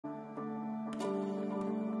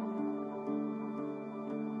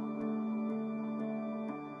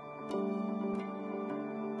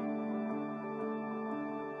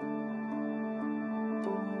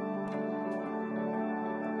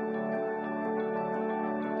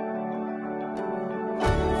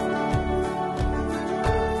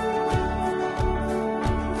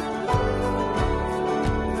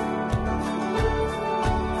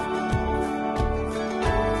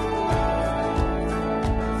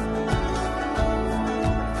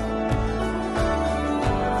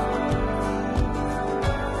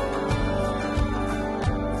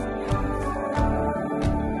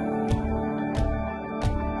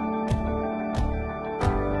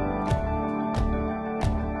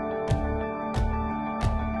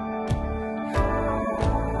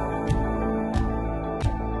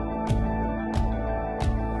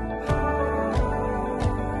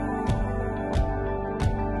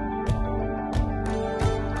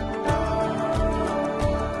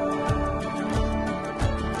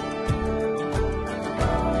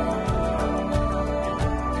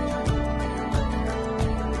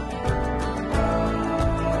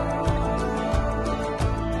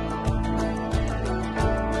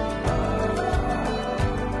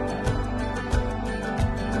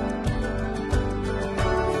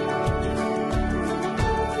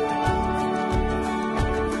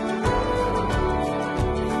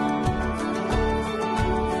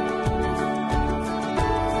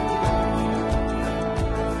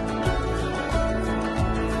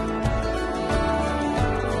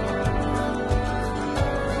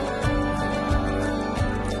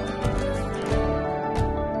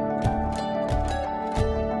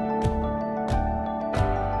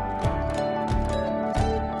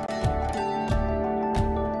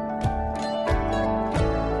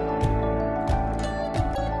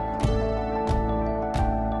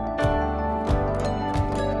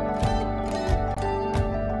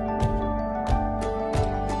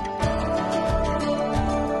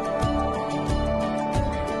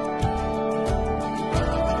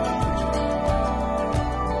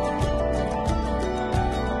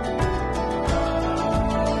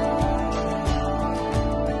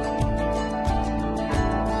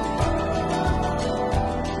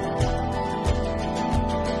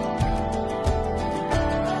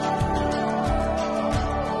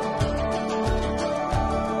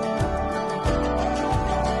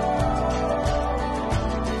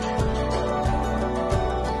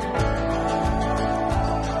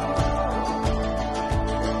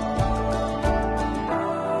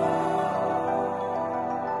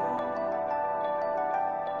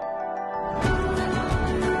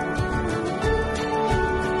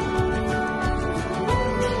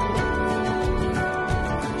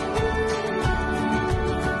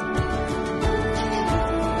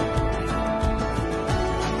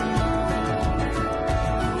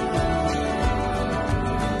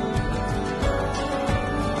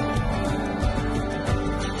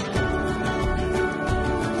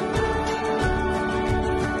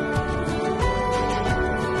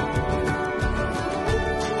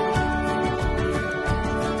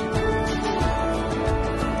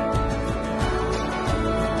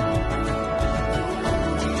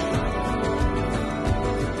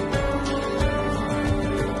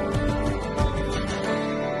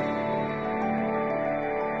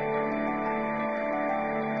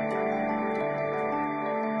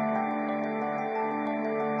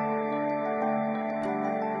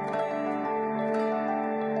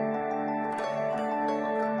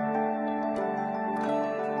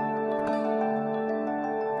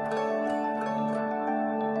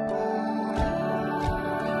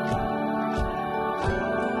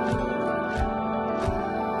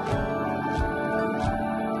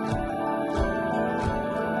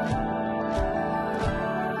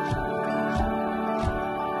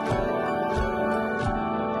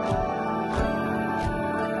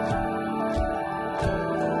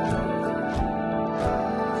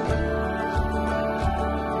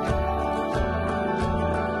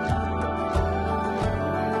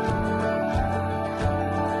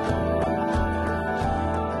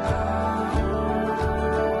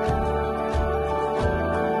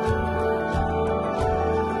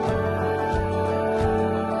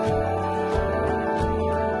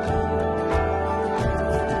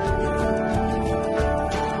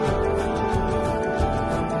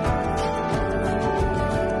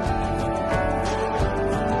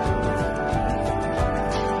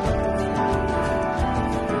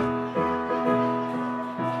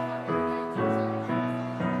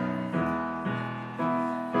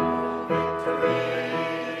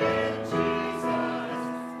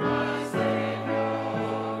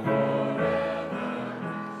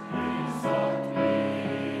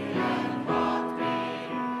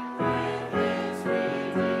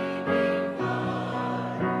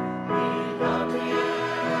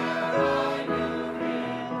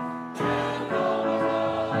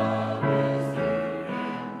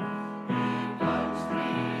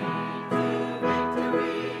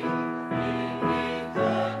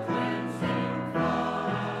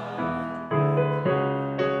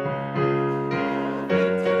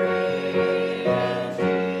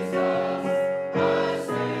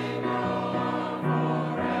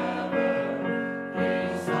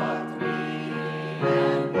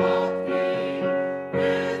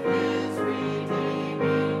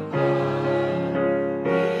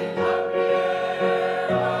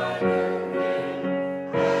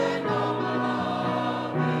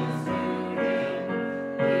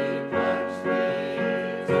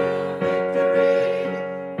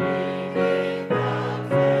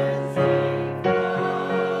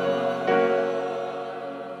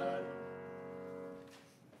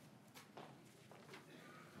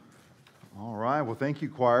thank you,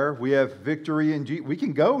 choir. We have victory in Jesus. We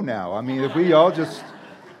can go now. I mean, if we all just,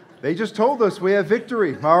 they just told us we have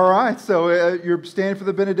victory. All right, so you're standing for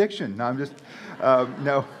the benediction. No, I'm just,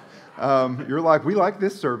 no. You're like, we like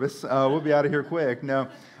this service. We'll be out of here quick. No.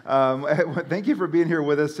 Thank you for being here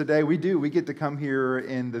with us today. We get to come here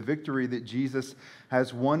in the victory that Jesus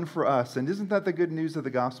has won for us. And isn't that the good news of the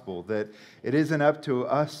gospel? That it isn't up to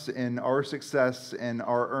us and our success and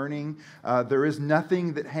our earning. There is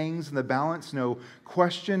nothing that hangs in the balance, no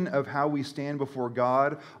question of how we stand before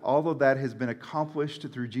God. All of that has been accomplished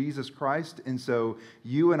through Jesus Christ. And so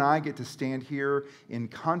you and I get to stand here in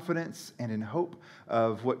confidence and in hope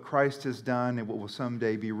of what Christ has done and what will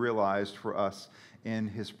someday be realized for us in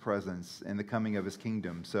His presence and the coming of His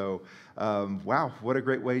kingdom. So, wow, what a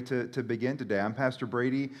great way to begin today. I'm Pastor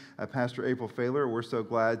Brady, Pastor April Failer. We're so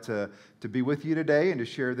glad to be with you today and to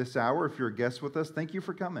share this hour. If you're a guest with us, thank you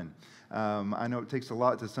for coming. I know it takes a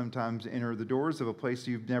lot to sometimes enter the doors of a place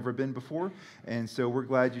you've never been before, and so we're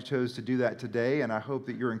glad you chose to do that today, and I hope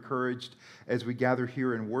that you're encouraged as we gather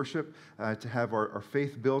here in worship to have our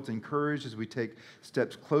faith built, encouraged as we take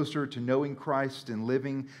steps closer to knowing Christ and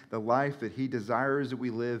living the life that He desires that we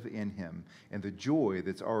live in Him, and the joy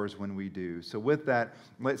that's ours when we do. So with that,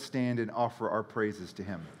 let's stand and offer our praises to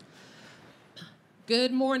Him.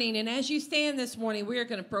 Good morning, and as you stand this morning, we are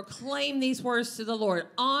going to proclaim these words to the Lord.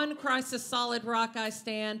 On Christ the solid rock I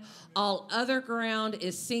stand, all other ground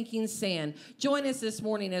is sinking sand. Join us this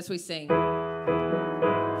morning as we sing.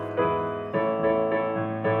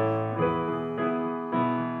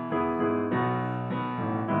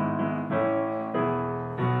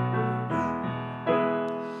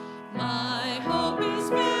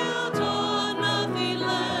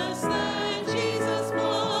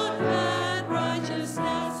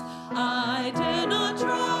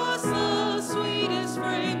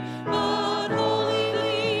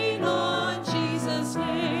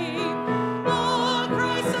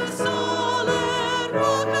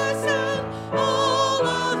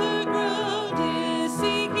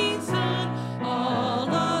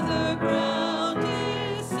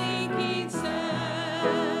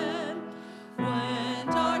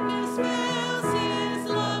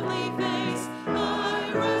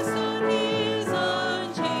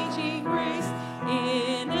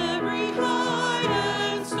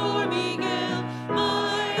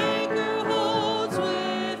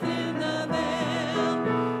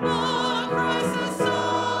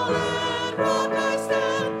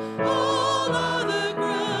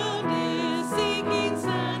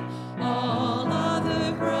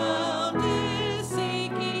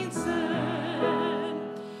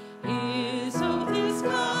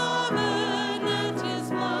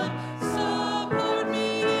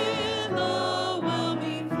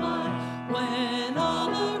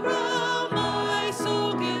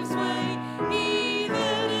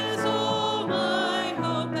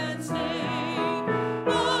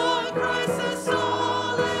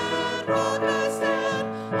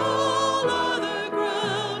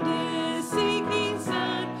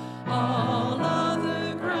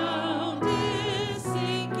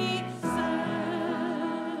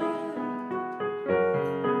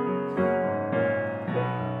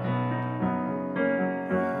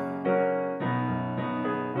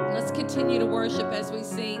 Continue to worship as we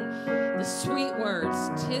sing the sweet words.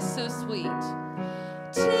 'Tis so sweet.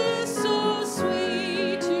 'Tis so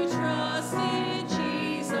sweet to trust in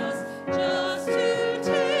Jesus, just to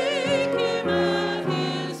take Him at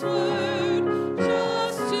His word,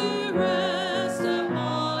 just to rest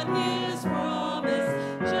upon His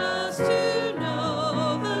promise, just to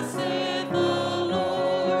know thus saith the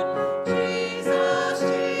Lord. Jesus,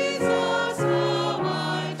 Jesus, how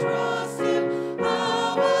I trust Him,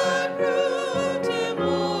 how I proved Him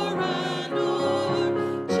o'er and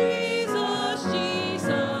o'er. Jesus,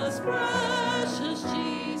 Jesus,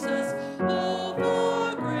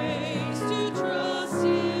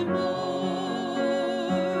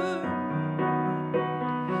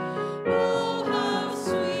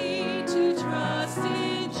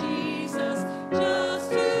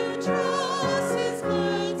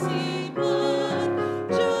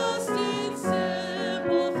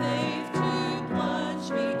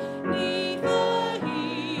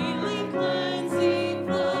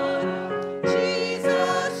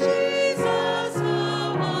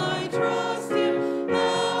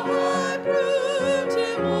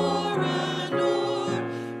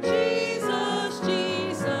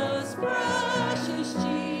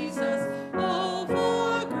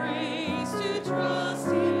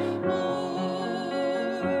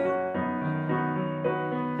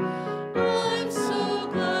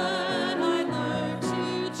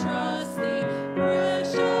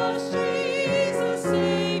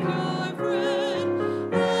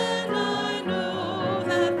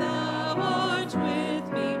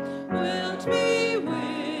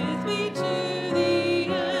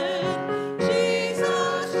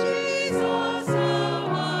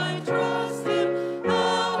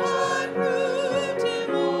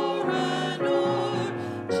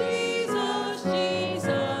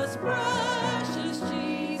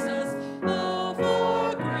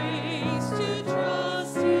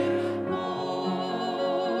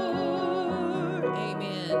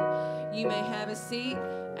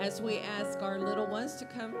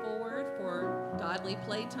 godly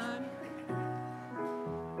playtime.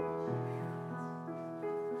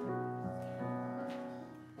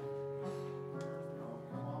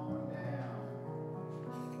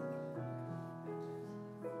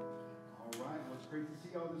 Great to see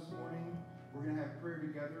y'all this morning. We're going to have prayer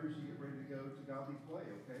together as you get ready to go to godly play,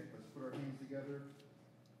 okay? Let's put our hands together.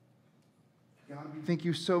 God, we thank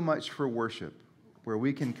you so much for worship, where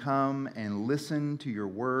we can come and listen to your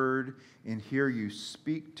word and hear you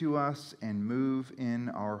speak to us and move in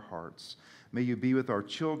our hearts. May you be with our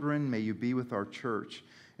children. May you be with our church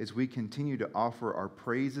as we continue to offer our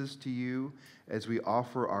praises to you, as we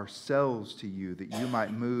offer ourselves to you, that you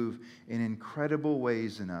might move in incredible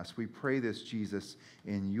ways in us. We pray this, Jesus,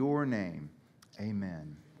 in your name.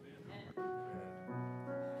 Amen.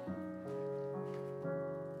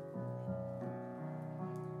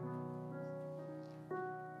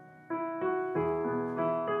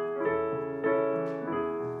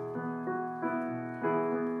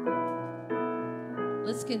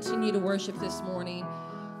 Let's continue to worship this morning,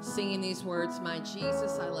 singing these words, "My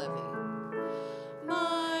Jesus, I love thee."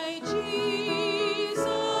 My Jesus,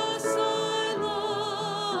 I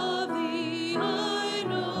love thee. I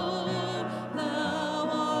know thou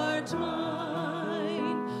art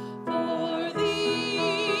mine. For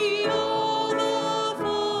thee all the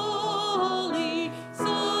follies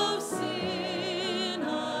of sin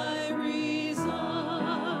I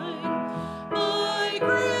resign. My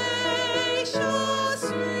gracious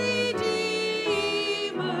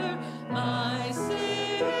Redeemer, my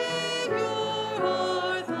Savior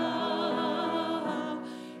art thou.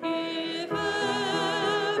 If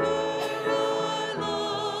ever I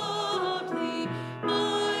loved thee,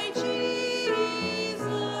 my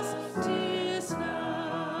Jesus, 'tis now.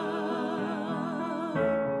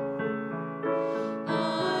 I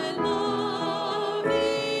love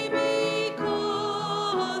thee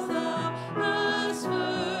because thou hast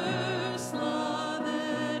first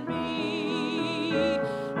loved me,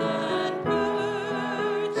 and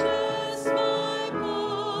purchased my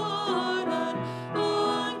pardon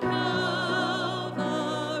on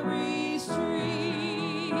Calvary's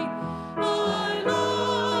tree. I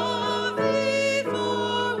love thee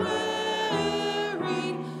for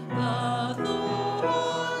wearing the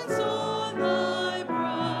thorns on thy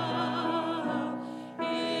brow.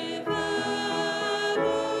 If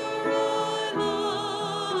ever I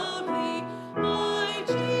love thee, my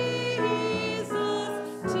Jesus,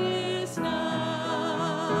 'tis now.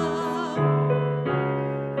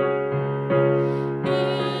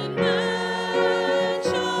 In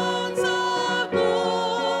mansions of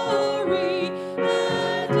glory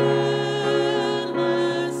and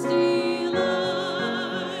endless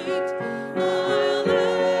delight, I'll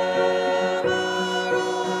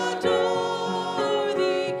ever adore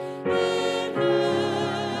thee in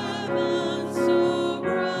heaven so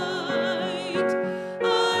bright.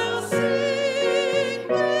 I'll sing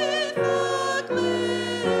with the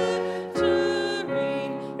glittering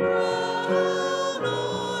crown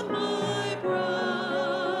on my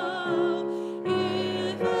brow.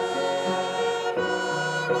 If ever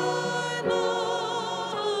I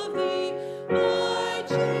love thee, my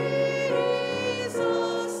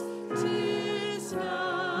Jesus, 'tis now.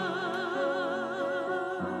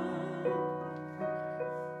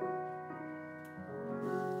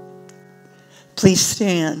 Please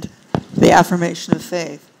stand for the affirmation of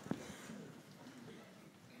faith.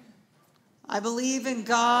 I believe in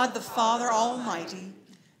God, the Father Almighty,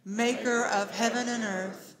 maker of heaven and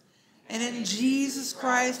earth, and in Jesus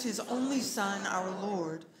Christ, his only Son, our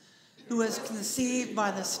Lord, who was conceived by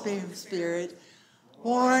the Spirit,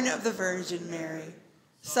 born of the Virgin Mary,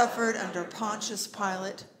 suffered under Pontius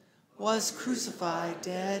Pilate, was crucified,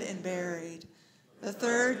 dead, and buried. The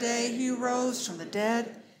third day he rose from the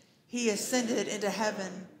dead. He ascended into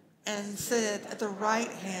heaven and sitteth at the right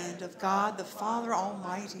hand of God the Father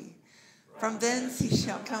Almighty. From thence he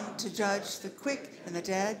shall come to judge the quick and the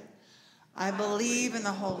dead. I believe in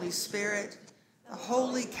the Holy Spirit, the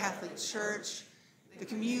Holy Catholic Church, the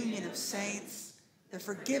communion of saints, the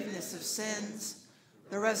forgiveness of sins,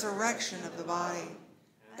 the resurrection of the body,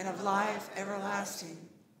 and of life everlasting.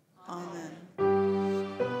 Amen.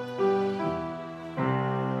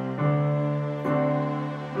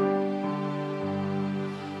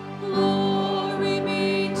 Glory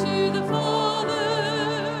be to the Father,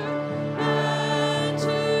 and to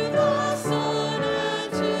the Son,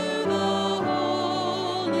 and to the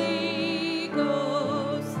Holy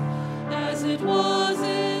Ghost, as it was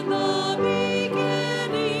in the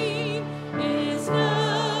beginning, is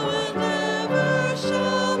now, and ever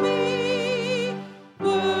shall be,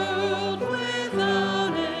 world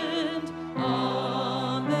without end.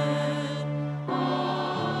 Amen. Amen.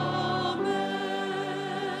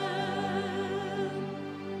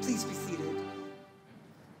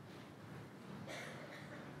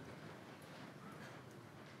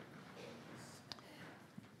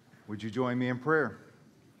 Would you join me in prayer?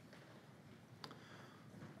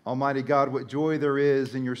 Almighty God, what joy there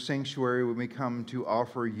is in your sanctuary when we come to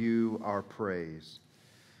offer you our praise.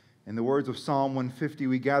 In the words of Psalm 150,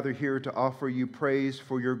 we gather here to offer you praise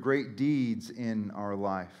for your great deeds in our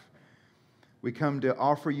life. We come to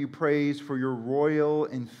offer you praise for your royal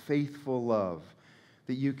and faithful love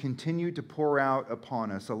that you continue to pour out upon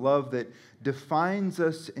us, a love that defines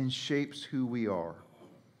us and shapes who we are.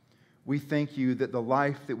 We thank you that the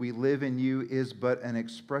life that we live in you is but an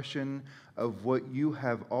expression of what you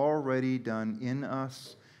have already done in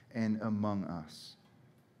us and among us.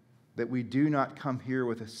 That we do not come here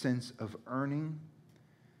with a sense of earning.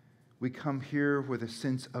 We come here with a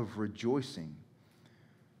sense of rejoicing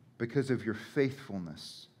because of your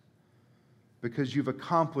faithfulness, because you've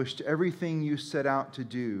accomplished everything you set out to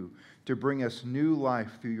do to bring us new life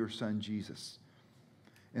through your Son, Jesus.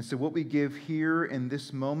 And so what we give here in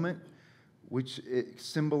this moment, which it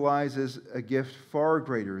symbolizes a gift far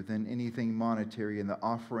greater than anything monetary in the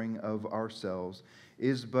offering of ourselves,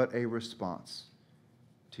 is but a response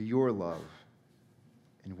to your love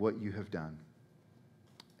and what you have done.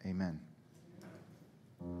 Amen.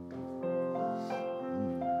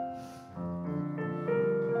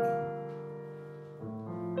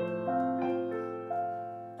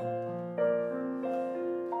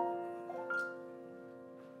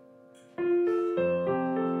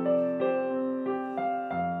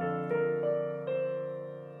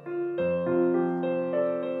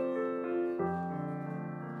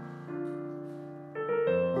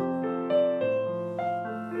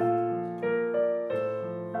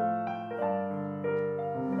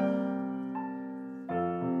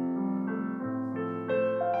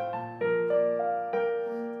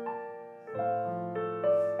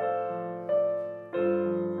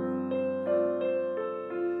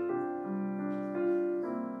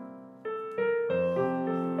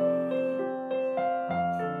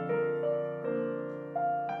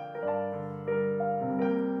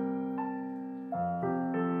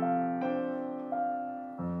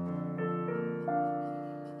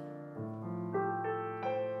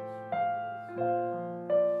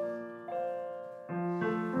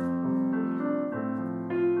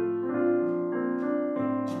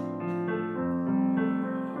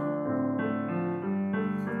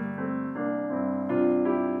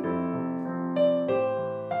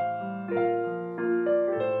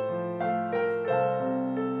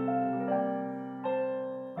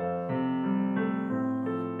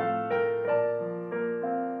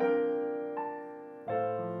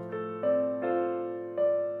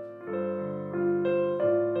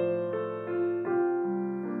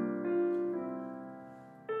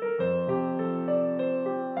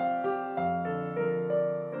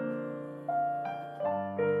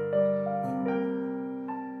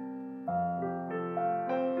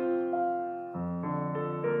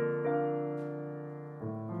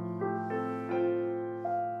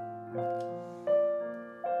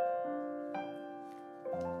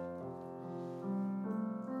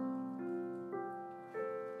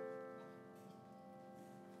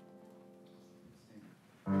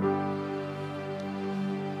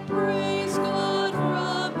 Praise God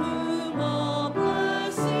from whom all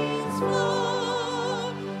blessings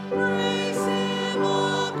flow. Praise Him,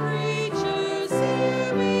 all creatures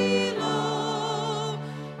here below.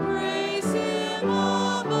 Praise Him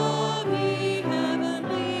above, ye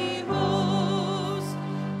heavenly hosts.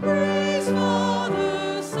 Praise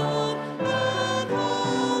Father, Son, and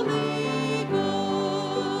Holy Ghost.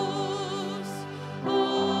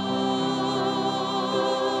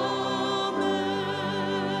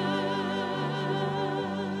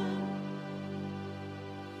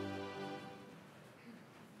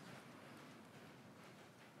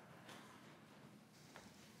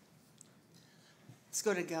 Let's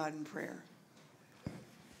go to God in prayer.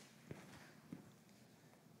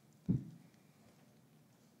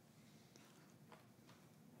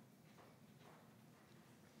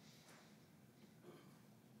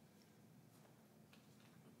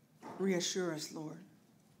 Reassure us, Lord.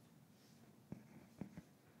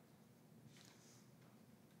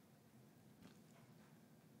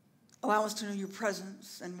 Allow us to know your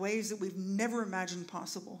presence in ways that we've never imagined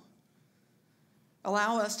possible.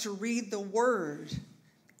 Allow us to read the word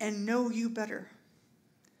and know you better.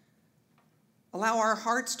 Allow our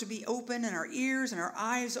hearts to be open and our ears and our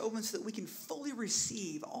eyes open so that we can fully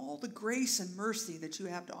receive all the grace and mercy that you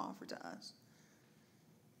have to offer to us.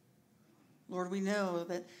 Lord, we know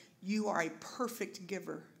that you are a perfect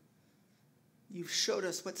giver. You've showed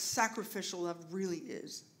us what sacrificial love really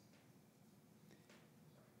is.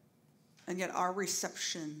 And yet our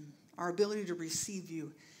reception, our ability to receive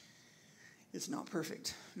you, is not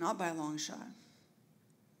perfect, not by a long shot.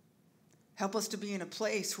 Help us to be in a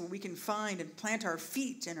place where we can find and plant our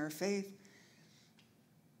feet in our faith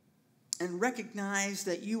and recognize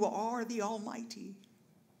that you are the Almighty.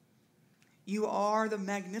 You are the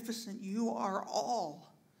magnificent. You are all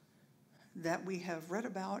that we have read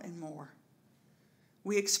about and more.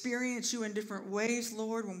 We experience you in different ways,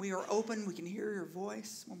 Lord. When we are open, we can hear your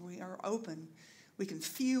voice. When we are open, we can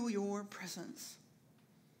feel your presence.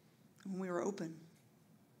 When we are open,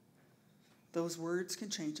 those words can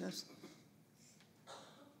change us.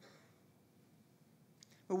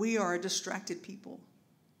 But we are a distracted people.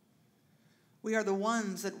 We are the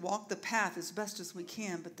ones that walk the path as best as we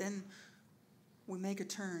can, but then we make a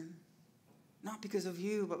turn. Not because of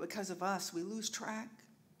you, but because of us. We lose track.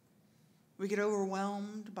 We get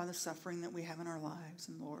overwhelmed by the suffering that we have in our lives.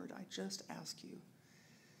 And Lord, I just ask you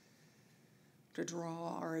to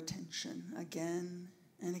draw our attention again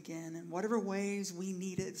and again in whatever ways we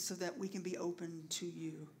need it so that we can be open to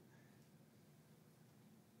you.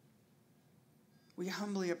 We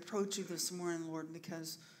humbly approach you this morning, Lord,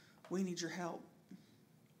 because we need your help.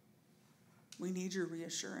 We need your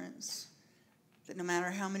reassurance that no matter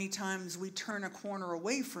how many times we turn a corner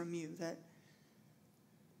away from you, that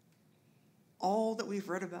all that we've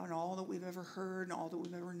read about and all that we've ever heard and all that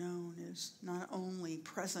we've ever known is not only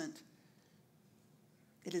present,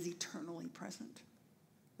 it is eternally present.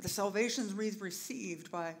 The salvations we've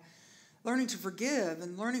received by learning to forgive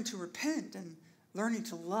and learning to repent and learning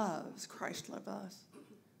to love as Christ loved us.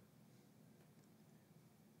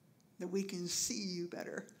 That we can see you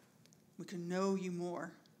better. We can know you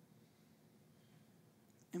more.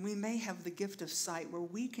 And we may have the gift of sight where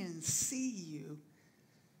we can see you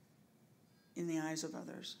in the eyes of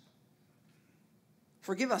others.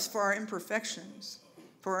 Forgive us for our imperfections,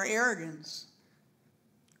 for our arrogance.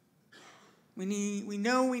 We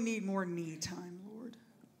know we need more need time, Lord.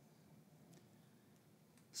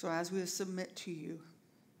 So as we submit to you,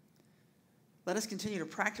 let us continue to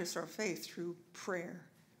practice our faith through prayer,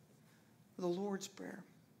 the Lord's Prayer.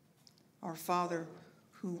 Our Father,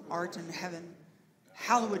 who art in heaven,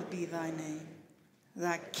 hallowed be thy name.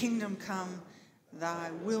 Thy kingdom come,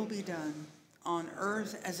 thy will be done, on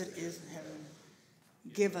earth as it is in heaven.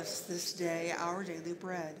 Give us this day our daily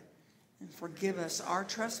bread, and forgive us our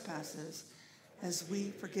trespasses, as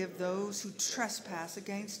we forgive those who trespass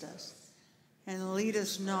against us. And lead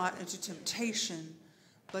us not into temptation,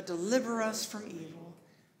 but deliver us from evil.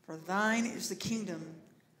 For thine is the kingdom,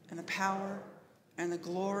 and the power, and the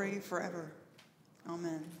glory forever.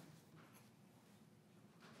 Amen.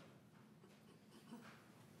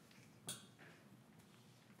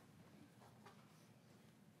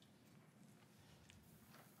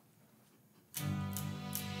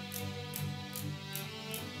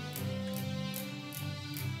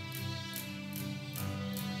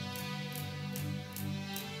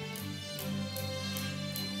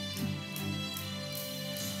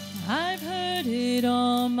 I've heard it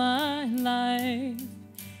all my life,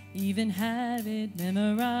 even have it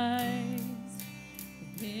memorized.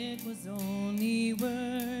 It was only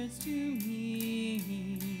words to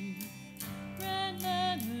me, red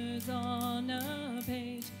letters on a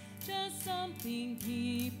page, just something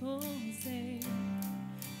people say,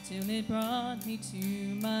 till it brought me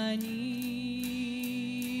to my knees.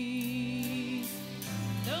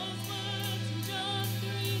 Those words from John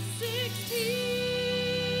 3:16.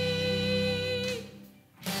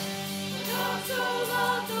 So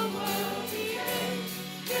loved the world he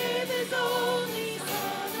gave his only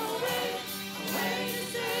Son away to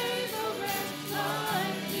save a wretch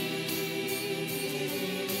like me.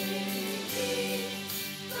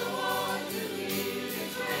 The one who needed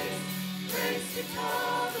grace to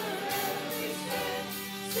cover every sin,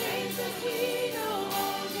 stains that we no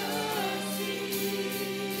longer see.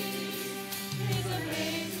 It's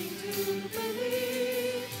amazing to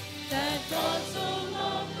believe that God so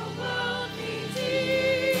loved the world.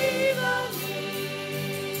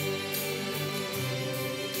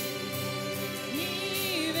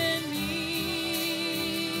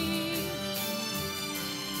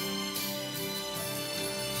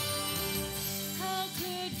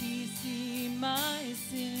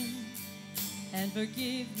 And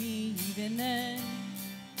forgive me even then.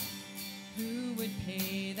 Who would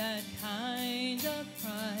pay that kind of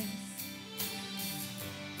price?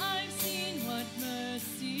 I've seen what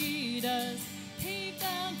mercy does. He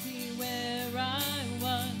found me where I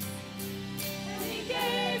was, and he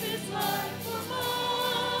gave his life for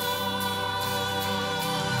mine.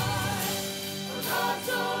 For God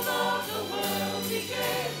so loved the world, he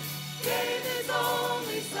gave his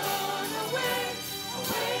only Son away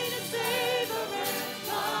to save a wretch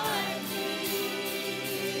like me.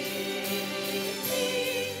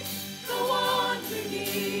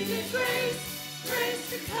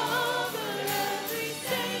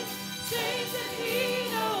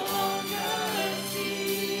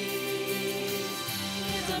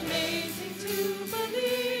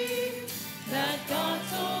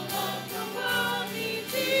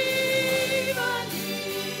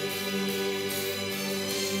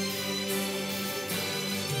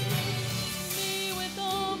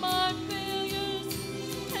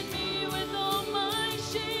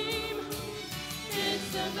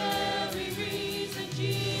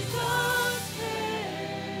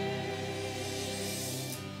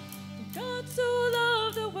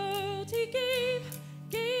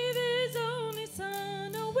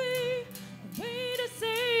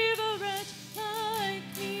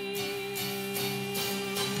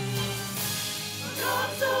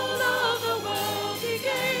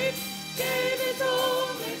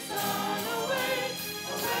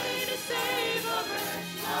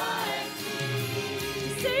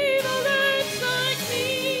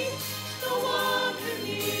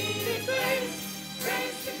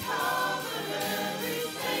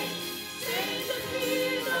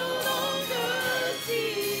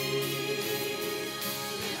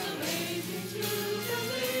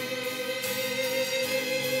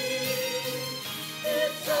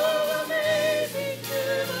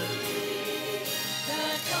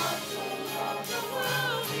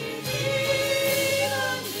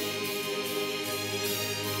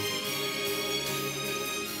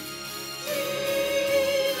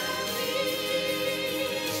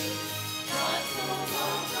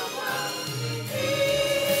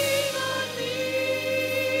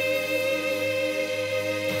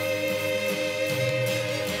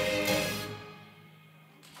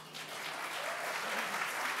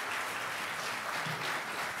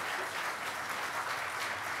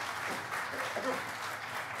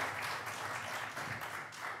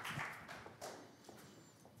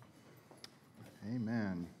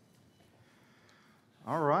 Amen.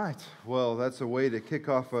 All right. Well, that's a way to kick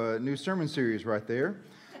off a new sermon series right there.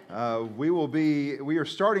 We are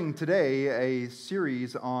starting today a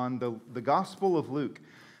series on the Gospel of Luke.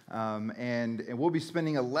 And we'll be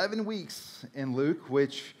spending 11 weeks in Luke,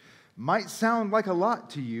 which might sound like a lot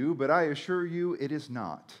to you, but I assure you it is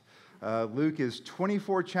not. Luke is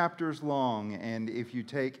 24 chapters long, and if you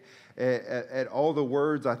take at all the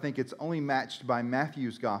words, I think it's only matched by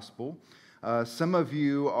Matthew's Gospel. Some of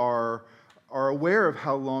you are aware of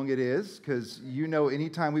how long it is, because you know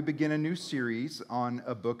anytime we begin a new series on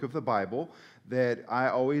a book of the Bible, that I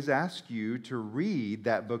always ask you to read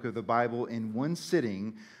that book of the Bible in one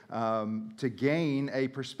sitting to gain a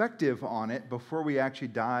perspective on it before we actually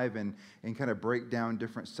dive and kind of break down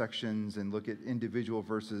different sections and look at individual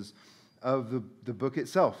verses of the book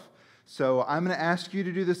itself. So I'm going to ask you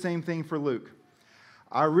to do the same thing for Luke.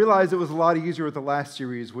 I realized it was a lot easier with the last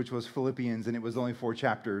series, which was Philippians, and it was only 4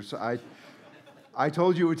 chapters. I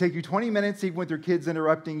told you it would take you 20 minutes, even with your kids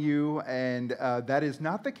interrupting you, and that is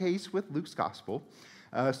not the case with Luke's Gospel.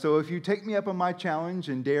 So if you take me up on my challenge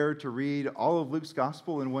and dare to read all of Luke's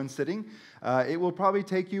Gospel in one sitting, it will probably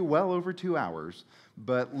take you well over 2 hours.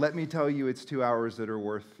 But let me tell you, it's 2 hours that are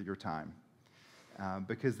worth your time.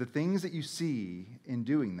 Because the things that you see in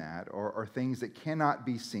doing that are things that cannot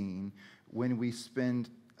be seen when we spend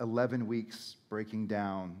 11 weeks breaking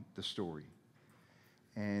down the story.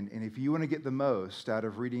 And if you want to get the most out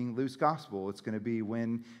of reading Luke's Gospel, it's going to be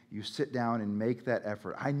when you sit down and make that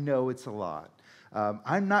effort. I know it's a lot.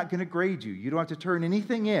 I'm not going to grade you. You don't have to turn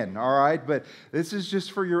anything in, all right? But this is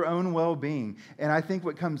just for your own well-being. And I think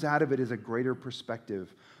what comes out of it is a greater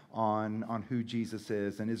perspective on who Jesus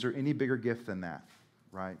is. And is there any bigger gift than that,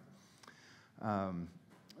 right?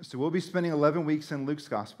 So we'll be spending 11 weeks in Luke's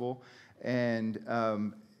Gospel. And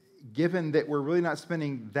given that we're really not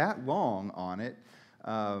spending that long on it,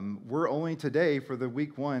 we're only today, for the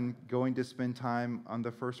week 1, going to spend time on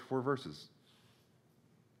the first 4 verses.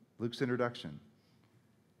 Luke's introduction.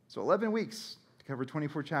 So 11 weeks to cover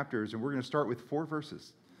 24 chapters, and we're going to start with 4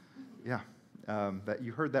 verses. Yeah, that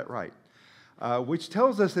you heard that right. Which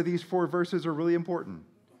tells us that these 4 verses are really important.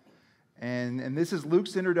 And this is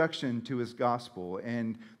Luke's introduction to his gospel.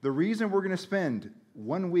 And the reason we're going to spend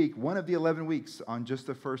 1 week, one of the 11 weeks, on just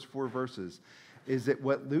the first 4 verses is that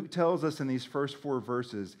what Luke tells us in these first 4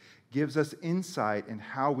 verses gives us insight in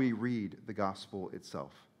how we read the gospel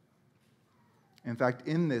itself. In fact,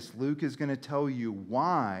 in this, Luke is going to tell you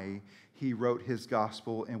why he wrote his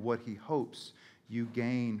gospel and what he hopes you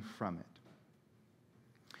gain from it.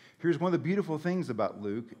 Here's one of the beautiful things about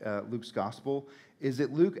Luke's gospel, is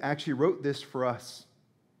that Luke actually wrote this for us.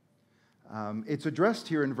 It's addressed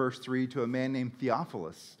here in verse 3 to a man named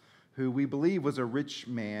Theophilus, who we believe was a rich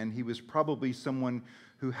man. He was probably someone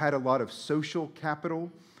who had a lot of social capital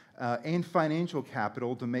and financial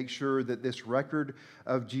capital to make sure that this record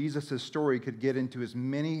of Jesus' story could get into as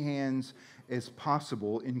many hands as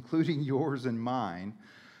possible, including yours and mine.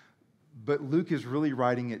 But Luke is really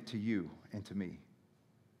writing it to you and to me.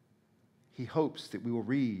 He hopes that we will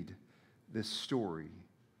read this story,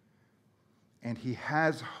 and he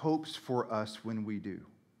has hopes for us when we do.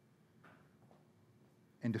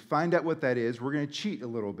 And to find out what that is, we're going to cheat a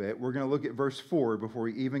little bit. We're going to look at verse 4 before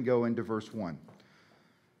we even go into verse 1.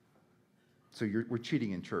 So we're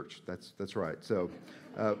cheating in church. That's right. So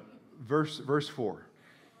verse 4.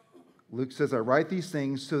 Luke says, I write these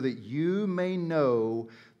things so that you may know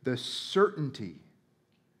the certainty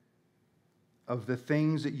of the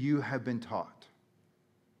things that you have been taught.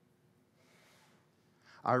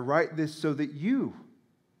 I write this so that you,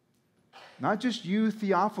 not just you,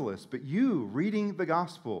 Theophilus, but you reading the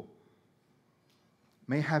gospel,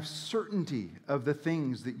 may have certainty of the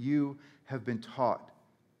things that you have been taught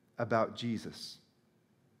about Jesus.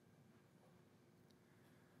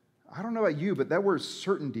 I don't know about you, but that word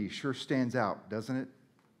certainty sure stands out, doesn't it?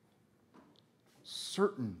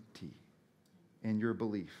 Certainty in your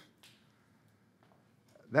belief.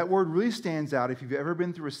 That word really stands out if you've ever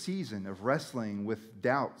been through a season of wrestling with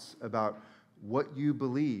doubts about what you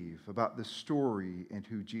believe about the story and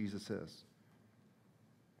who Jesus is.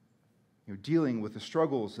 You know, dealing with the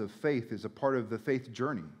struggles of faith is a part of the faith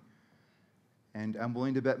journey. And I'm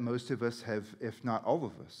willing to bet most of us have, if not all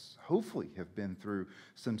of us, hopefully have been through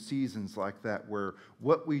some seasons like that where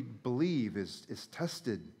what we believe is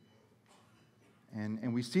tested.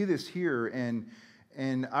 And we see this here.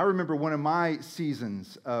 And I remember one of my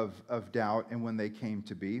seasons of doubt and when they came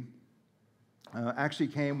to be actually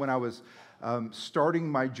came when I was starting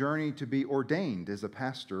my journey to be ordained as a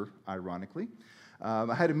pastor, ironically.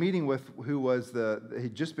 I had a meeting with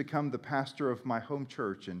he'd just become the pastor of my home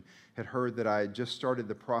church and had heard that I had just started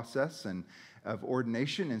the process of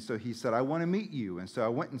ordination. And so he said, I want to meet you. And so I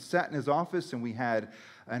went and sat in his office, and we had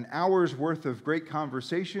an hour's worth of great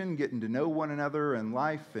conversation, getting to know one another and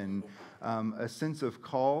life and a sense of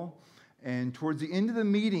call. And towards the end of the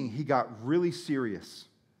meeting, he got really serious.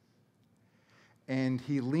 And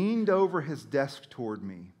he leaned over his desk toward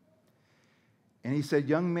me. And he said,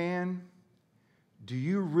 young man, do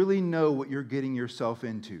you really know what you're getting yourself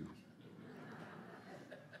into?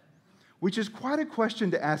 Which is quite a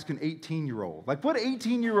question to ask an 18-year-old. Like, what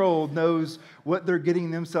 18-year-old knows what they're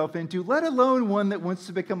getting themselves into, let alone one that wants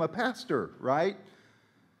to become a pastor, right?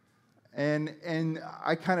 And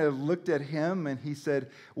I kind of looked at him, and he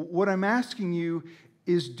said, what I'm asking you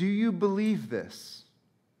is, do you believe this?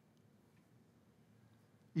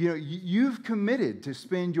 You know, you've committed to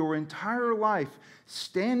spend your entire life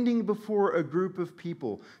standing before a group of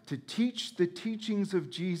people to teach the teachings of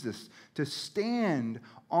Jesus, to stand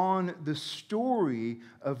on the story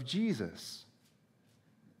of Jesus.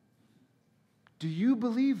 Do you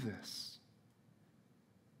believe this?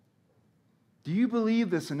 Do you believe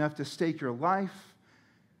this enough to stake your life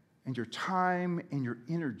and your time and your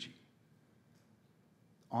energy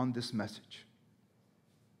on this message?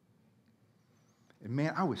 And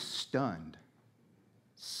man, I was stunned.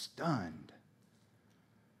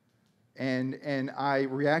 And I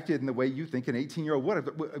reacted in the way you think an 18-year-old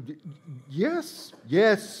would. Yes,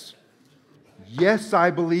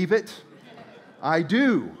 I believe it. I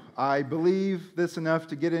do. I believe this enough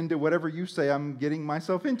to get into whatever you say I'm getting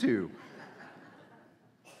myself into.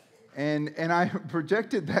 And I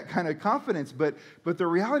projected that kind of confidence, but the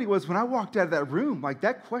reality was when I walked out of that room, like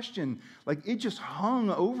that question, like it just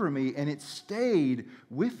hung over me and it stayed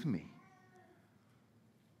with me.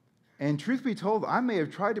 And truth be told, I may have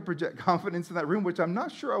tried to project confidence in that room, which I'm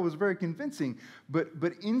not sure I was very convincing, but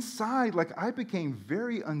inside, like I became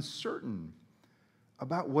very uncertain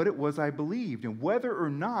about what it was I believed and whether or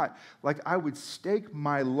not, like I would stake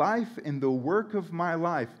my life and the work of my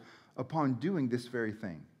life upon doing this very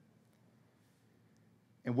thing.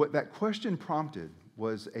 And what that question prompted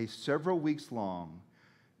was a several weeks long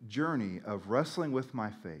journey of wrestling with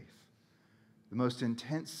my faith, the most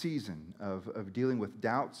intense season of dealing with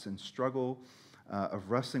doubts and struggle,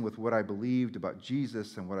 of wrestling with what I believed about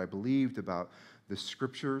Jesus and what I believed about the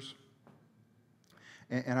Scriptures.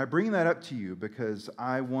 And I bring that up to you because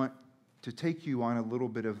I want to take you on a little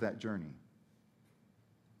bit of that journey.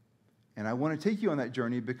 And I want to take you on that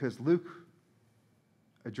journey because Luke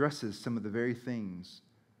addresses some of the very things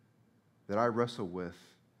that I wrestle with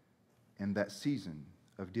in that season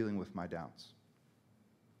of dealing with my doubts.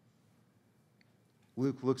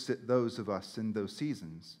 Luke looks at those of us in those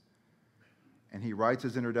seasons, and he writes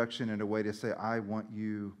his introduction in a way to say, I want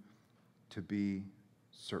you to be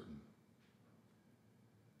certain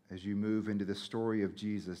as you move into the story of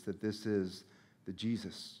Jesus that this is the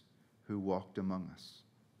Jesus who walked among us.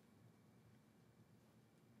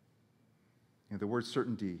 You know, the word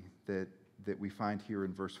certainty that we find here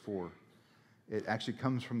in verse 4, it actually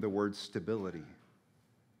comes from the word stability.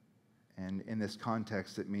 And in this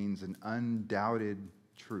context, it means an undoubted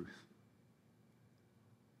truth.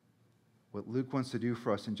 What Luke wants to do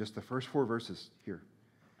for us in just the first 4 verses here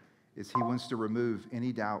is he wants to remove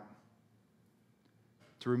any doubt,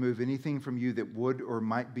 to remove anything from you that would or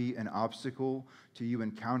might be an obstacle to you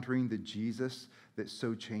encountering the Jesus that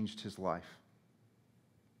so changed his life.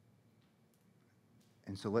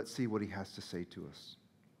 And so let's see what he has to say to us.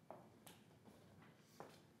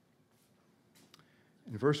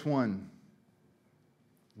 In verse 1,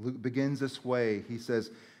 Luke begins this way. He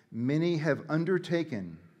says, many have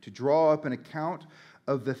undertaken to draw up an account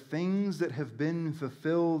of the things that have been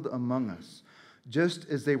fulfilled among us, just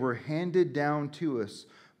as they were handed down to us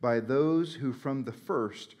by those who from the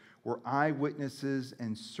first were eyewitnesses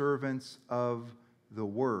and servants of the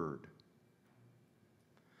word.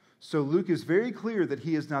 So Luke is very clear that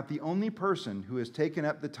he is not the only person who has taken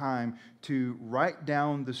up the time to write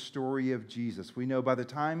down the story of Jesus. We know by the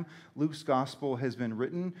time Luke's gospel has been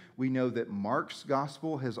written, we know that Mark's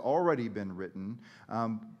gospel has already been written,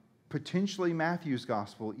 potentially Matthew's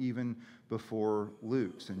gospel even before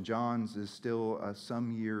Luke's, and John's is still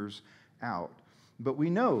some years out. But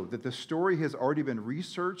we know that the story has already been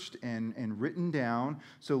researched and written down,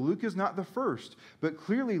 so Luke is not the first. But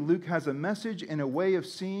clearly Luke has a message and a way of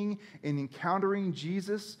seeing and encountering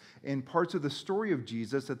Jesus in parts of the story of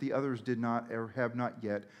Jesus that the others did not or have not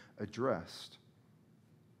yet addressed.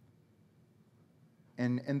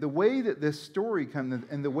 And the way that this story comes,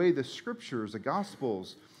 and the way the Scriptures, the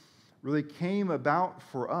Gospels, really came about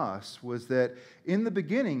for us was that in the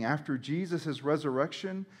beginning, after Jesus'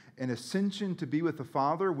 resurrection and ascension to be with the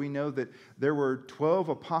Father, we know that there were 12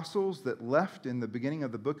 apostles that left in the beginning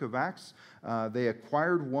of the book of Acts. They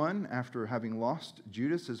acquired one after having lost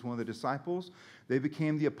Judas as one of the disciples. They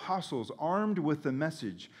became the apostles, armed with the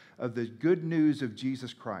message of the good news of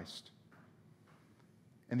Jesus Christ.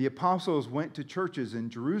 And the apostles went to churches in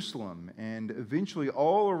Jerusalem and eventually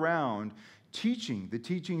all around, teaching the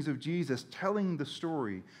teachings of Jesus, telling the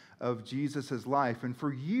story of Jesus' life. And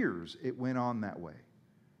for years, it went on that way.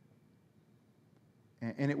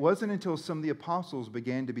 And it wasn't until some of the apostles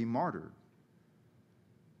began to be martyred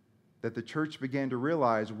that the church began to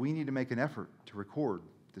realize we need to make an effort to record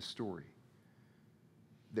this story,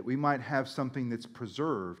 that we might have something that's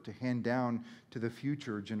preserved to hand down to the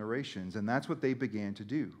future generations. And that's what they began to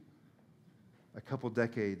do a couple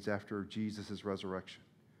decades after Jesus' resurrection,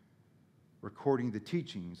 recording the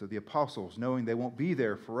teachings of the apostles, knowing they won't be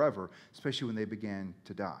there forever, especially when they began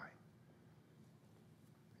to die.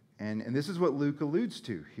 And this is what Luke alludes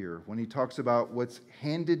to here when he talks about what's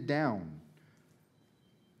handed down.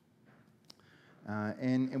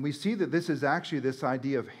 And we see that this is actually, this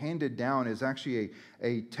idea of handed down is actually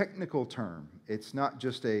a technical term. It's not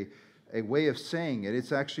just a way of saying it.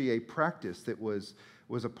 It's actually a practice that was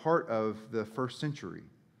a part of the first century.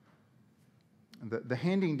 The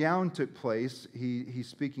handing down took place, he's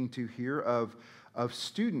speaking to here, of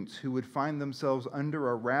students who would find themselves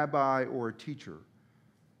under a rabbi or a teacher.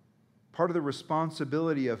 Part of the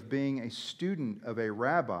responsibility of being a student of a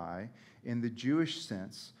rabbi in the Jewish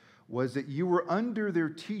sense was that you were under their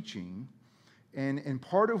teaching, and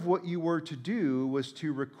part of what you were to do was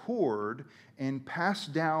to record and pass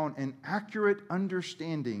down an accurate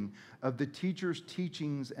understanding of the teacher's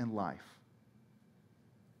teachings and life.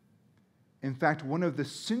 In fact, one of the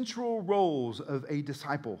central roles of a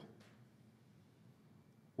disciple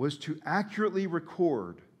was to accurately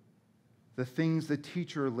record the things the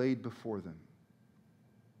teacher laid before them.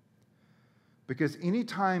 Because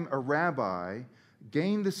anytime a rabbi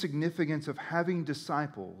gained the significance of having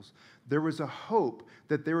disciples, there was a hope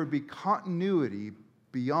that there would be continuity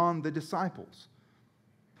beyond the disciples.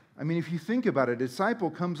 I mean, if you think about it, a disciple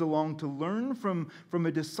comes along to learn from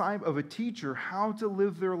a disciple of a teacher how to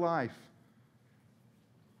live their life.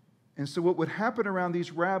 And so what would happen around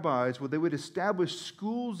these rabbis was they would establish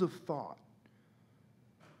schools of thought,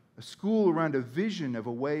 a school around a vision of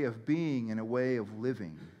a way of being and a way of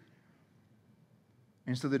living.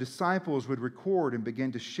 And so the disciples would record and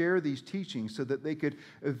begin to share these teachings so that they could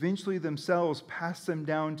eventually themselves pass them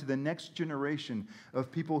down to the next generation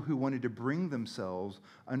of people who wanted to bring themselves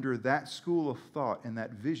under that school of thought and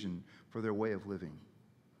that vision for their way of living.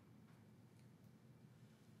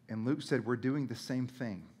 And Luke said, we're doing the same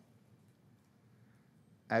thing.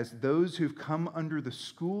 As those who've come under the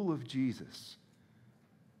school of Jesus,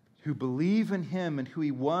 who believe in him and who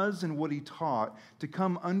he was and what he taught, to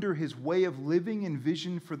come under his way of living and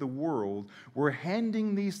vision for the world, we're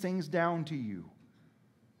handing these things down to you.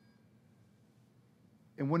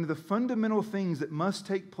 And one of the fundamental things that must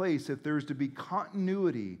take place if there's to be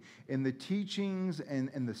continuity in the teachings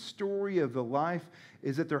and the story of the life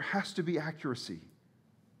is that there has to be accuracy.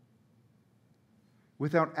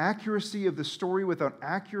 Without accuracy of the story, without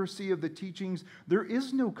accuracy of the teachings, there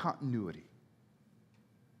is no continuity.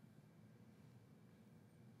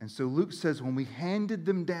 And so Luke says when we handed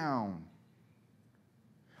them down,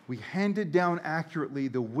 we handed down accurately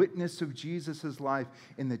the witness of Jesus' life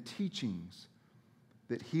in the teachings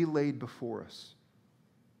that he laid before us.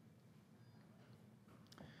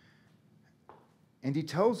 And he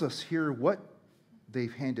tells us here what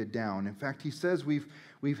they've handed down. In fact, he says we've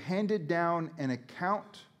handed down an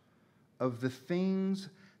account of the things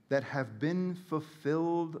that have been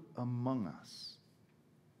fulfilled among us.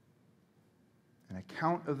 An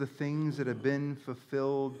account of the things that have been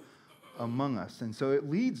fulfilled among us. And so it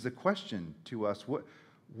leads the question to us,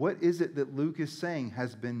 what is it that Luke is saying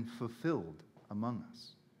has been fulfilled among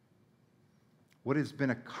us? What has been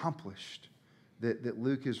accomplished that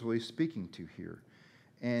Luke is really speaking to here?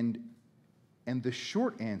 And the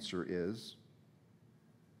short answer is,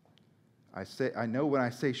 I know when I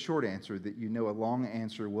say short answer that you know a long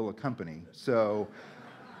answer will accompany. So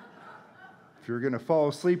if you're going to fall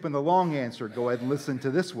asleep in the long answer, go ahead and listen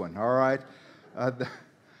to this one, all right?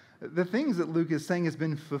 The things that Luke is saying has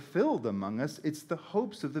been fulfilled among us. It's the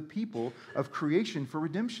hopes of the people of creation for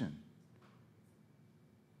redemption.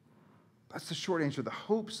 That's the short answer. The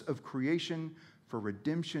hopes of creation for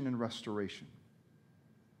redemption and restoration.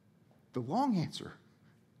 The long answer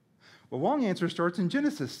starts in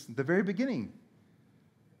Genesis, the very beginning.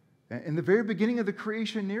 In the very beginning of the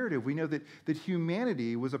creation narrative, we know that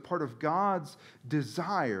humanity was a part of God's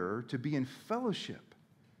desire to be in fellowship.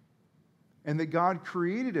 And that God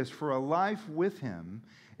created us for a life with Him,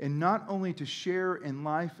 and not only to share in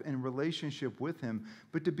life and relationship with Him,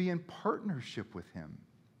 but to be in partnership with Him.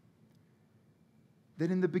 That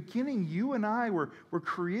in the beginning, you and I were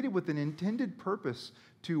created with an intended purpose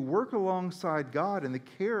to work alongside God in the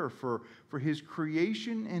care for His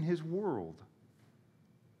creation and His world.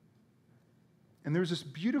 And there's this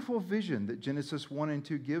beautiful vision that Genesis 1 and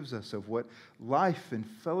 2 gives us of what life and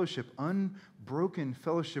fellowship, unbroken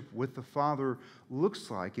fellowship with the Father looks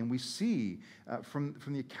like. And we see from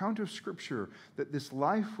the account of Scripture that this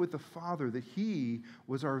life with the Father, that He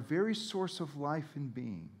was our very source of life and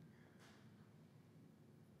being.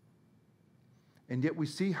 And yet we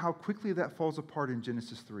see how quickly that falls apart in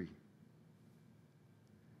Genesis 3.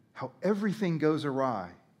 How everything goes awry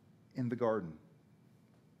in the garden.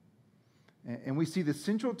 And we see the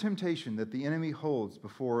central temptation that the enemy holds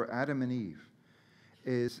before Adam and Eve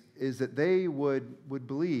is that they would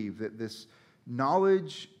believe that this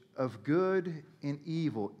knowledge of good and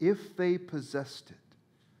evil, if they possessed it,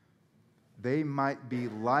 they might be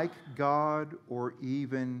like God or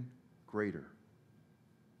even greater.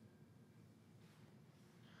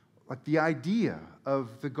 Like the idea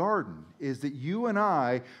of the garden is that you and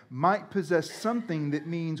I might possess something that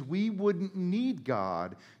means we wouldn't need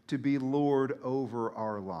God to be Lord over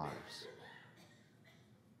our lives.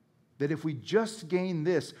 That if we just gain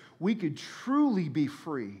this, we could truly be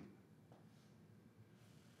free.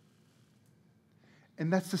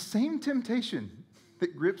 And that's the same temptation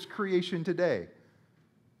that grips creation today.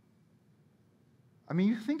 I mean,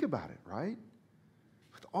 you think about it, right?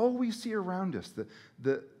 With all we see around us,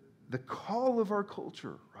 the call of our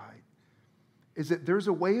culture, right, is that there's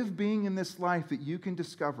a way of being in this life that you can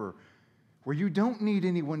discover where you don't need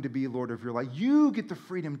anyone to be Lord of your life. You get the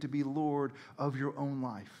freedom to be Lord of your own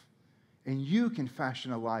life. And you can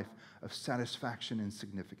fashion a life of satisfaction and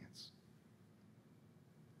significance.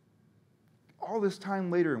 All this time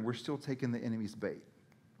later, and we're still taking the enemy's bait,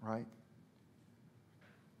 right?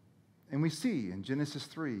 And we see in Genesis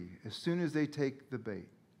 3, as soon as they take the bait,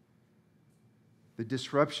 the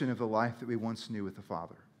disruption of the life that we once knew with the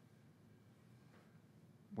Father.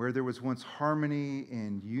 Where there was once harmony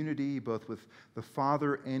and unity, both with the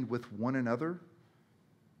Father and with one another,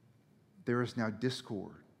 there is now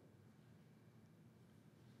discord.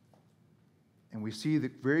 And we see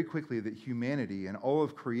that very quickly that humanity and all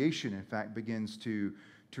of creation, in fact, begins to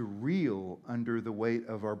reel under the weight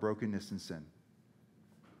of our brokenness and sin.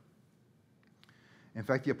 In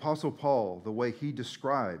fact, the Apostle Paul, the way he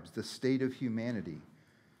describes the state of humanity,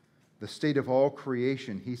 the state of all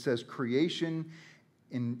creation, he says creation,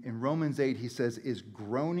 in Romans 8, he says, is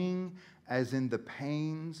groaning as in the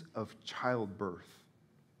pains of childbirth.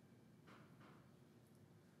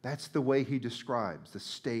 That's the way he describes the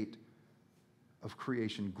state of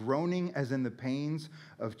creation, groaning as in the pains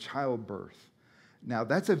of childbirth. Now,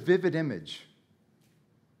 that's a vivid image,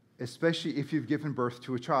 especially if you've given birth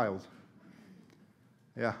to a child.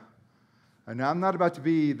 Yeah. And I'm not about to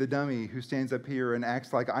be the dummy who stands up here and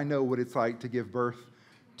acts like I know what it's like to give birth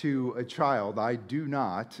to a child. I do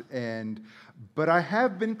not. But I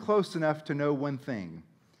have been close enough to know one thing,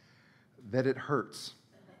 that it hurts.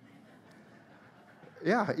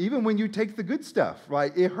 Yeah, even when you take the good stuff,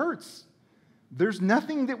 right? It hurts. There's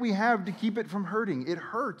nothing that we have to keep it from hurting. It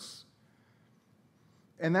hurts.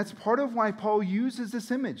 And that's part of why Paul uses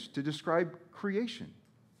this image to describe creation.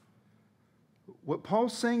 What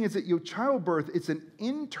Paul's saying is that your childbirth, it's an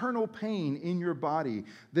internal pain in your body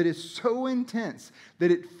that is so intense that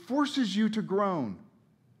it forces you to groan.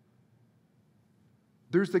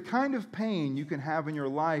 There's the kind of pain you can have in your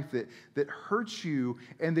life that hurts you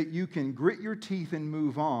and that you can grit your teeth and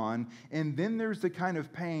move on. And then there's the kind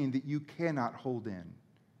of pain that you cannot hold in.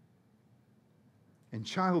 And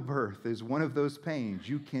childbirth is one of those pains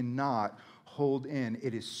you cannot hold in.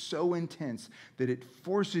 It is so intense that it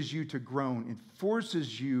forces you to groan. It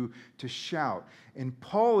forces you to shout. And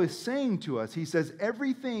Paul is saying to us, he says,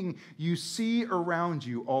 everything you see around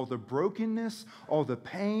you, all the brokenness, all the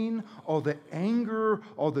pain, all the anger,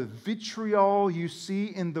 all the vitriol you see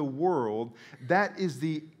in the world, that is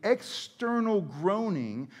the external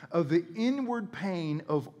groaning of the inward pain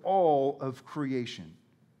of all of creation.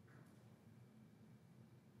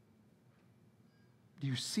 Do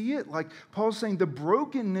you see it? Like Paul's saying, the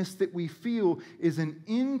brokenness that we feel is an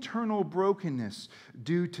internal brokenness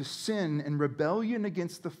due to sin and rebellion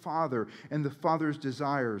against the Father and the Father's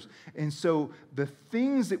desires. And so the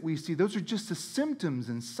things that we see, those are just the symptoms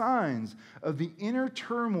and signs of the inner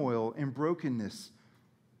turmoil and brokenness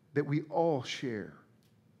that we all share.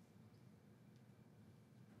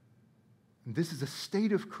 And this is a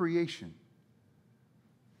state of creation.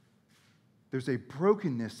 There's a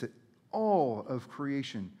brokenness that all of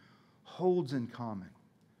creation holds in common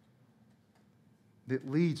that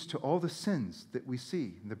leads to all the sins that we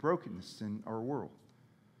see and the brokenness in our world.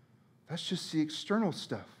 That's just the external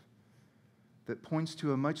stuff that points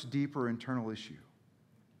to a much deeper internal issue.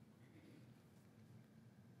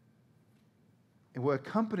 And what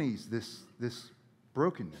accompanies this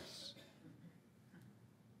brokenness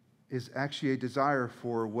is actually a desire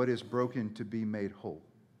for what is broken to be made whole.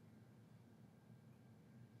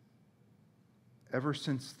 Ever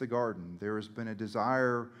since the garden, there has been a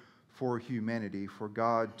desire for humanity, for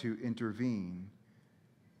God to intervene,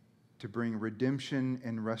 to bring redemption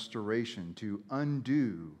and restoration, to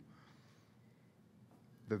undo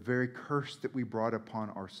the very curse that we brought upon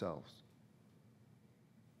ourselves.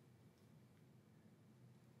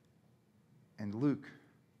 And Luke,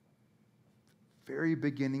 very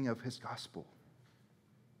beginning of his gospel,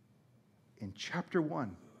 in chapter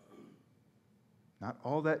 1, not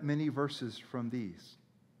all that many verses from these,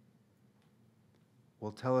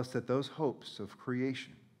 will tell us that those hopes of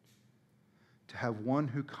creation, to have one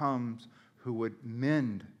who comes who would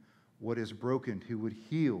mend what is broken, who would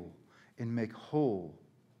heal and make whole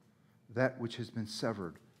that which has been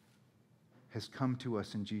severed, has come to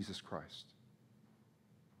us in Jesus Christ.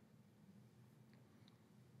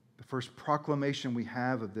 The first proclamation we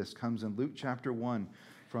have of this comes in Luke chapter 1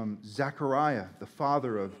 from Zechariah, the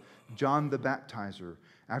father of John the Baptizer.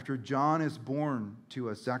 After John is born to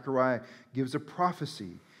us, Zechariah gives a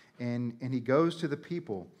prophecy, and he goes to the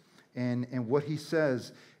people. And what he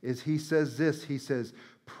says is, he says this, he says,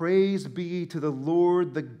 "Praise be to the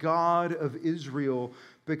Lord, the God of Israel,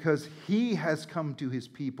 because he has come to his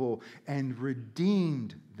people and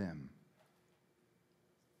redeemed them.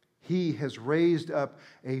 He has raised up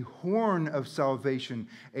a horn of salvation,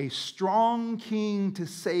 a strong king to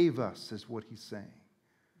save us," is what he's saying.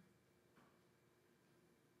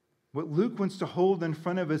 What Luke wants to hold in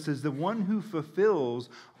front of us is the one who fulfills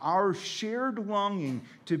our shared longing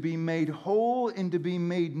to be made whole and to be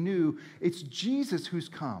made new. It's Jesus who's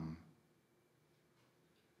come.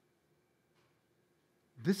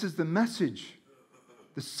 This is the message,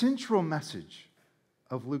 the central message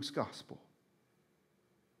of Luke's gospel,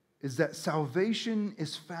 is that salvation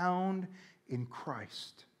is found in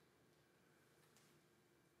Christ.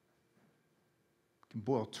 You can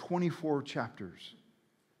boil 24 chapters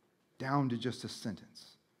down to just a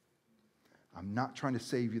sentence. I'm not trying to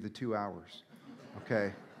save you the 2 hours,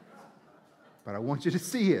 okay? But I want you to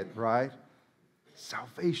see it, right?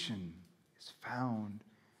 Salvation is found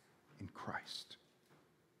in Christ.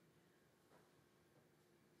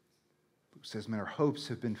 Luke says, man, our hopes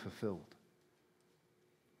have been fulfilled.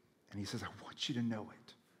 And he says, I want you to know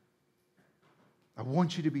it. I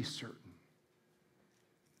want you to be certain.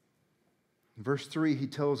 In verse 3, he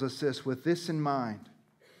tells us this, "With this in mind,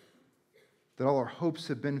 that all our hopes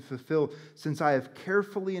have been fulfilled, since I have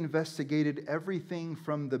carefully investigated everything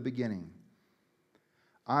from the beginning,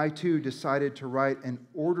 I too decided to write an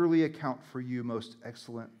orderly account for you, most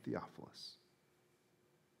excellent Theophilus."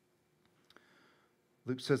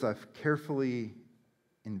 Luke says, I've carefully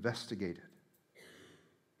investigated.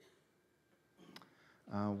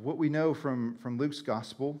 What we know from Luke's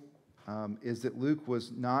gospel is that Luke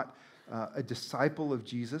was not a disciple of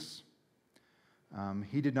Jesus.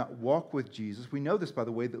 He did not walk with Jesus. We know this by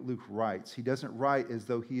the way that Luke writes. He doesn't write as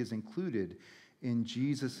though he is included in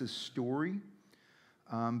Jesus' story.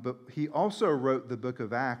 But he also wrote the book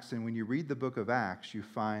of Acts, and when you read the book of Acts, you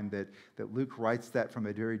find that Luke writes that from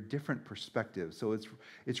a very different perspective. So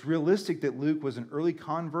it's realistic that Luke was an early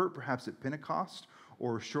convert, perhaps at Pentecost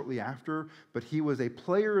or shortly after, but he was a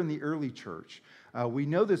player in the early church. We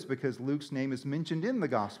know this because Luke's name is mentioned in the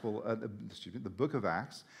the book of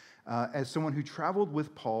Acts, as someone who traveled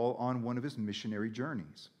with Paul on one of his missionary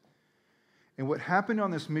journeys. And what happened on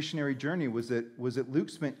this missionary journey was that Luke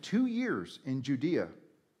spent 2 years in Judea.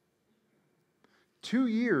 2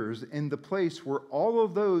 years in the place where all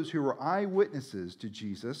of those who were eyewitnesses to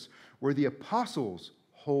Jesus, where the apostles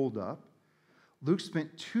holed up. Luke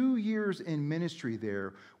spent 2 years in ministry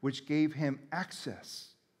there, which gave him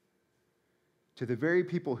access to the very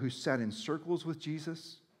people who sat in circles with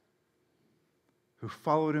Jesus, who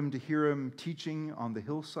followed him to hear him teaching on the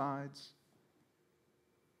hillsides.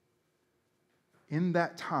 In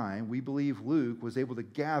that time, we believe Luke was able to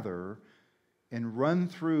gather and run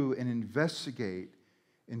through and investigate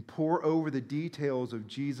and pore over the details of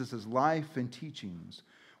Jesus' life and teachings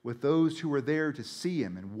with those who were there to see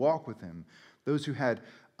him and walk with him, those who had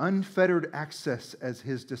unfettered access as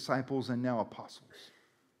his disciples and now apostles.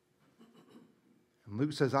 And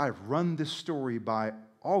Luke says, I've run this story by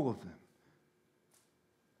all of them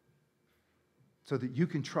so that you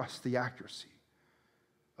can trust the accuracy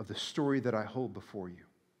of the story that I hold before you,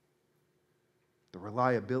 the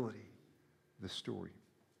reliability of the story.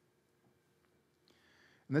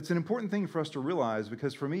 And that's an important thing for us to realize,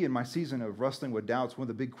 because for me, in my season of wrestling with doubts, one of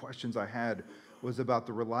the big questions I had was about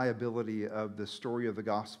the reliability of the story of the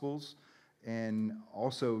Gospels and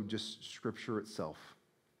also just Scripture itself.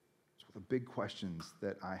 It's one of the big questions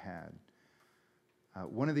that I had.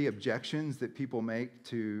 One of the objections that people make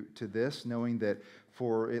to this, knowing that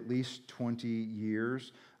for at least 20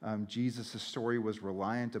 years, Jesus' story was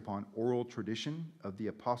reliant upon oral tradition of the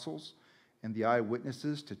apostles and the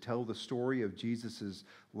eyewitnesses to tell the story of Jesus'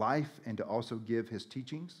 life and to also give his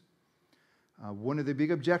teachings. One of the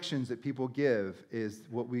big objections that people give is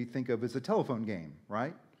what we think of as a telephone game,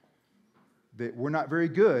 right? That we're not very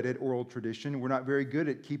good at oral tradition. We're not very good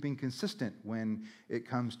at keeping consistent when it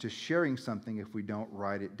comes to sharing something if we don't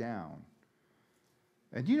write it down.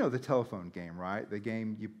 And you know the telephone game, right? The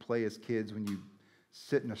game you play as kids when you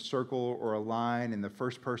sit in a circle or a line and the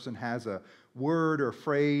first person has a word or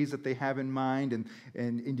phrase that they have in mind,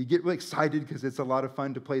 and you get really excited because it's a lot of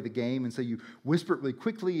fun to play the game, and so you whisper it really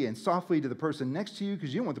quickly and softly to the person next to you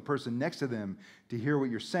because you don't want the person next to them to hear what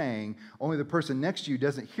you're saying. Only the person next to you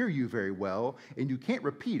doesn't hear you very well, and you can't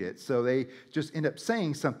repeat it, so they just end up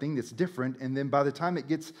saying something that's different, and then by the time it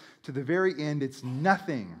gets to the very end, it's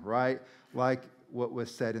nothing, right, like what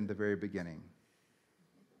was said in the very beginning.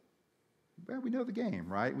 Well, we know the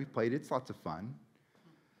game, right? We've played it. It's lots of fun.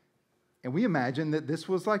 And we imagine that this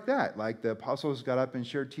was like that. Like the apostles got up and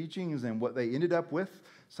shared teachings, and what they ended up with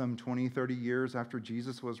some 20, 30 years after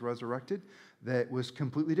Jesus was resurrected, that was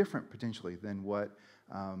completely different potentially than what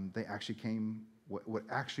they actually what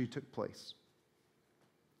actually took place.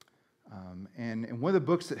 And one of the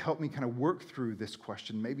books that helped me kind of work through this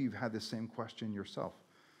question, maybe you've had the same question yourself,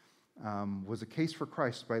 was A Case for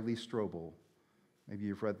Christ by Lee Strobel. Maybe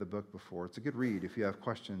you've read the book before. It's a good read if you have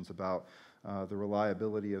questions about the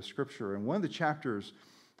reliability of Scripture. And one of the chapters,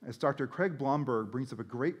 as Dr. Craig Blomberg brings up a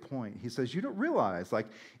great point, he says, you don't realize, like,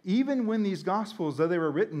 even when these Gospels, though they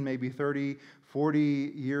were written maybe 30,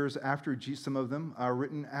 40 years after, some of them are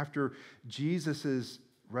written after Jesus'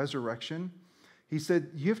 resurrection, he said,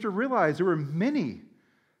 you have to realize there were many,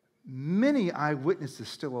 many eyewitnesses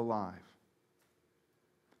still alive.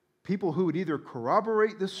 People who would either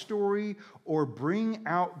corroborate the story or bring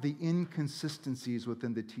out the inconsistencies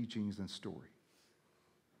within the teachings and story.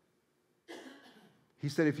 He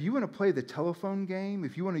said, if you want to play the telephone game,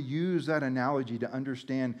 if you want to use that analogy to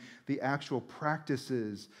understand the actual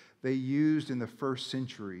practices they used in the first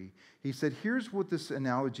century, he said, here's what this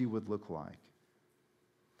analogy would look like.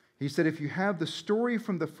 He said, if you have the story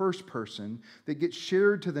from the first person that gets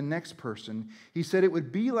shared to the next person, he said it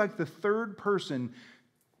would be like the third person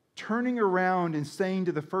turning around and saying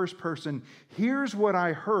to the first person, here's what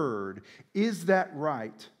I heard, is that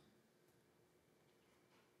right?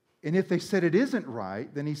 And if they said it isn't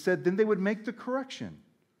right, then he said, then they would make the correction.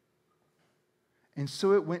 And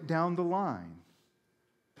so it went down the line.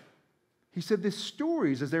 He said the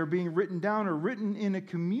stories, as they're being written down, are written in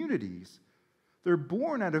communities. They're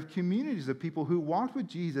born out of communities of people who walked with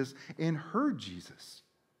Jesus and heard Jesus.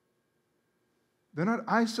 They're not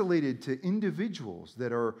isolated to individuals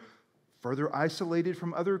that are further isolated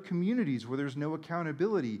from other communities where there's no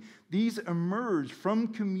accountability. These emerged from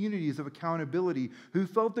communities of accountability who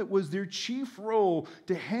felt it was their chief role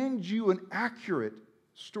to hand you an accurate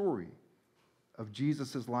story of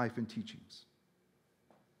Jesus' life and teachings.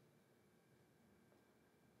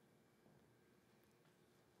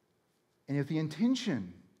 And if the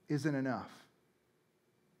intention isn't enough,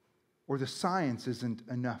 or the science isn't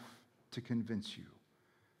enough to convince you,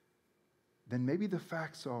 then maybe the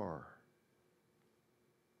facts are.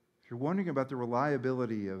 If you're wondering about the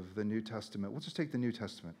reliability of the New Testament, let's just take the New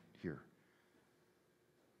Testament here.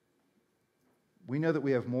 We know that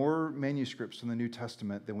we have more manuscripts in the New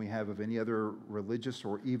Testament than we have of any other religious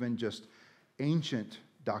or even just ancient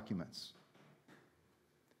documents.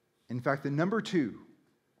 In fact, the number 2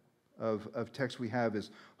 of text we have is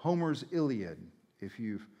Homer's Iliad.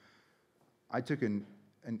 I took an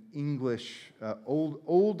English,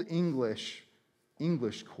 old English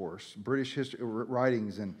course, British history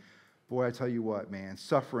writings, and boy, I tell you what, man,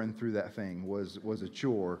 suffering through that thing was a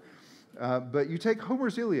chore. But you take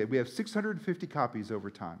Homer's Iliad, we have 650 copies over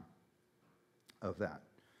time of that.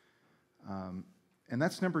 And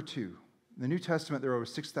that's number 2. In the New Testament, there are over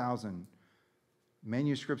 6,000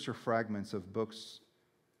 manuscripts or fragments of books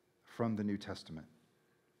from the New Testament.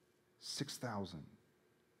 6,000.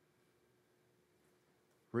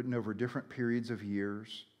 Written over different periods of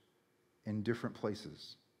years in different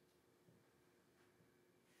places.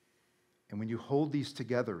 And when you hold these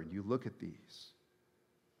together and you look at these,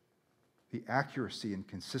 the accuracy and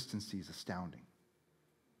consistency is astounding.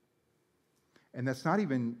 And that's not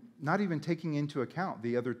even taking into account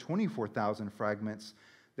the other 24,000 fragments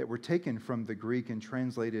that were taken from the Greek and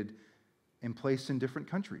translated and placed in different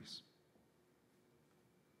countries.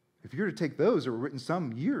 If you were to take those that were written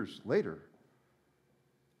some years later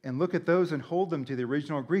and look at those and hold them to the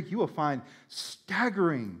original Greek, you will find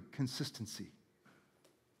staggering consistency.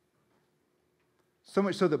 So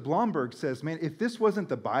much so that Blomberg says, man, if this wasn't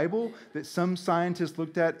the Bible that some scientists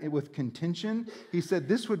looked at with contention, he said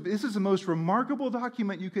this is the most remarkable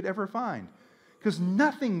document you could ever find, because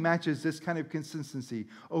nothing matches this kind of consistency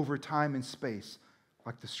over time and space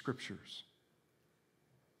like the Scriptures.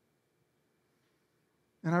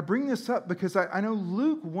 And I bring this up because I know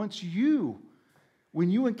Luke wants you, when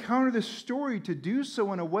you encounter this story, to do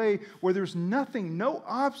so in a way where there's nothing, no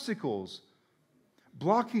obstacles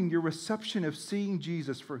blocking your reception of seeing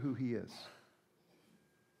Jesus for who he is.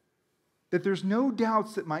 That there's no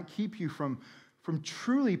doubts that might keep you from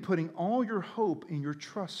truly putting all your hope and your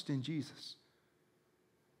trust in Jesus.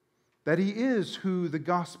 That he is who the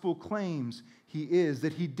gospel claims he is.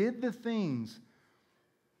 That he did the things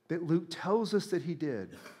that Luke tells us that he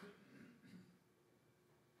did.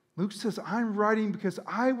 Luke says, I'm writing because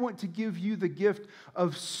I want to give you the gift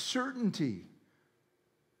of certainty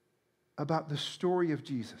about the story of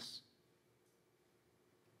Jesus.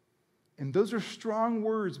 And those are strong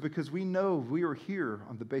words because we know we are here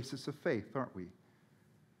on the basis of faith, aren't we?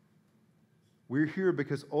 We're here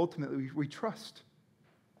because ultimately we trust.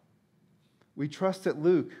 We trust that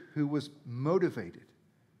Luke, who was motivated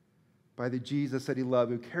by the Jesus that he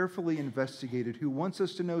loved, who carefully investigated, who wants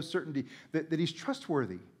us to know certainty, that he's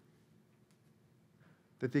trustworthy,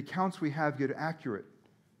 that the accounts we have get an accurate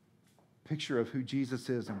picture of who Jesus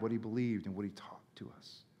is and what he believed and what he taught to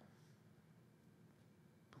us.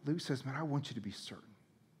 But Luke says, man, I want you to be certain.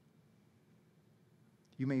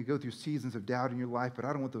 You may go through seasons of doubt in your life, but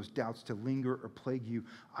I don't want those doubts to linger or plague you.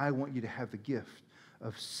 I want you to have the gift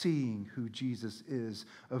of seeing who Jesus is,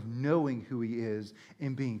 of knowing who he is,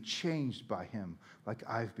 and being changed by him like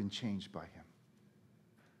I've been changed by him.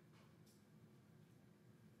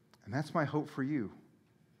 And that's my hope for you.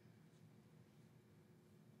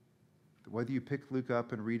 Whether you pick Luke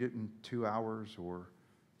up and read it in 2 hours, or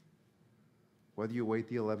whether you wait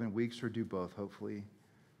the 11 weeks or do both, hopefully,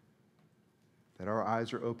 that our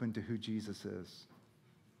eyes are open to who Jesus is,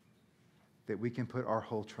 that we can put our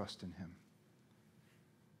whole trust in him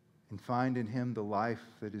and find in him the life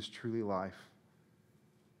that is truly life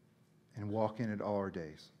and walk in it all our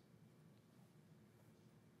days.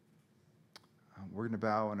 We're going to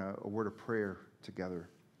bow in a word of prayer together.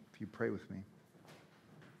 If you pray with me.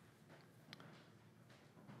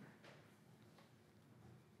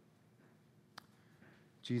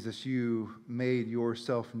 Jesus, you made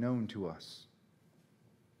yourself known to us.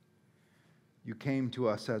 You came to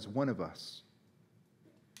us as one of us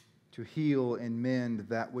to heal and mend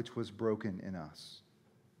that which was broken in us,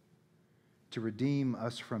 to redeem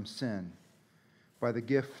us from sin by the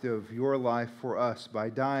gift of your life for us, by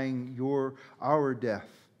dying our death,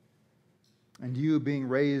 and you being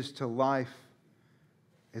raised to life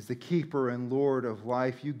as the keeper and Lord of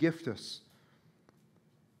life. You gift us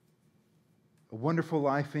a wonderful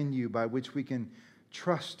life in you by which we can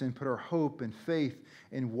trust and put our hope and faith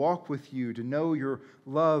and walk with you, to know your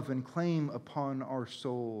love and claim upon our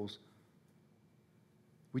souls.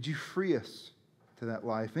 Would you free us to that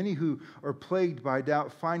life? Any who are plagued by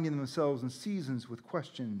doubt, finding themselves in seasons with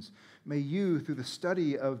questions, may you, through the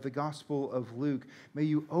study of the Gospel of Luke, may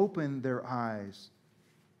you open their eyes.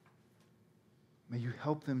 May you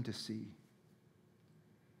help them to see.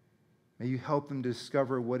 May you help them to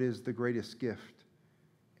discover what is the greatest gift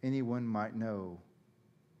anyone might know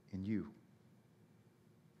in you.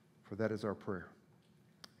 For that is our prayer.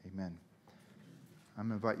 Amen. I'm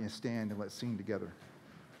going to invite you to stand and let's sing together.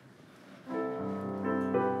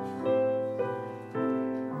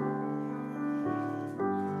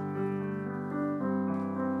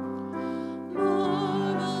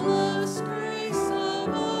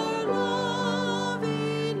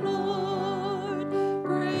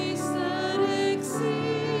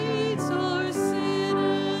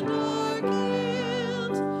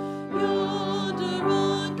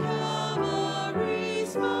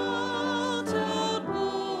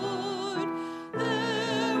 There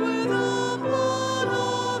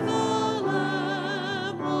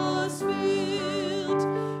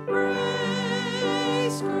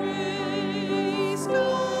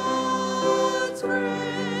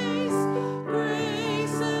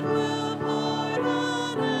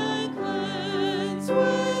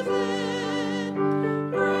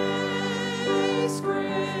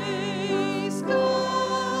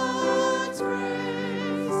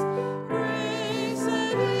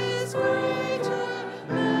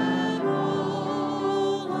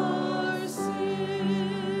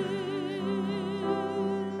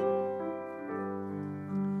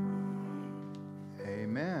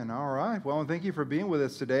right. Well, thank you for being with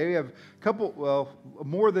us today. We have a couple, well,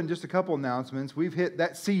 more than just a couple announcements. We've hit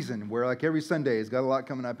that season where, like every Sunday, has got a lot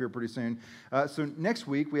coming up here pretty soon. So next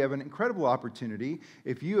week, we have an incredible opportunity.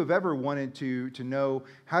 If you have ever wanted to know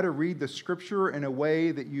how to read the Scripture in a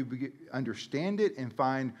way that you understand it and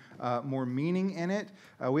find more meaning in it,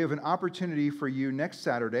 we have an opportunity for you next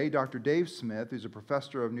Saturday. Dr. Dave Smith, who's a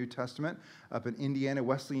professor of New Testament up at Indiana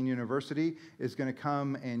Wesleyan University, is going to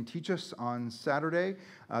come and teach us on Saturday.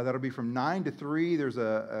 That'll be from 9 to 3. There's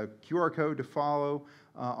a QR code to follow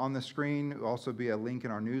on the screen. There'll also be a link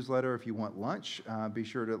in our newsletter if you want lunch. Be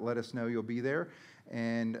sure to let us know you'll be there.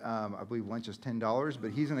 And I believe lunch is $10,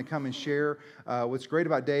 but he's going to come and share. What's great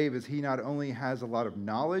about Dave is he not only has a lot of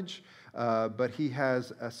knowledge, but he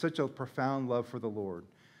has such a profound love for the Lord.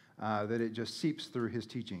 That it just seeps through his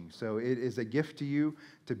teaching. So it is a gift to you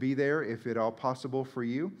to be there if at all possible for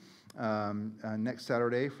you. Next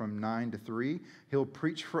Saturday from 9 to 3. He'll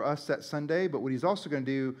preach for us that Sunday, but what he's also going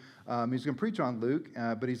to do, he's going to preach on Luke,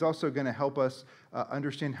 but he's also going to help us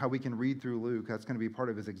understand how we can read through Luke. That's going to be part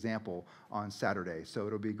of his example on Saturday. So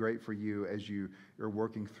it'll be great for you as you're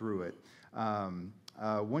working through it.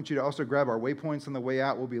 I want you to also grab our waypoints on the way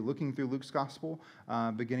out. We'll be looking through Luke's gospel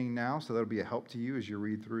beginning now, so that'll be a help to you as you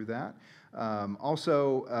read through that.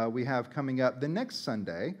 Also, we have coming up the next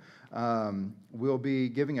Sunday, we'll be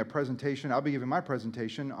giving a presentation. I'll be giving my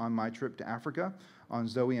presentation on my trip to Africa on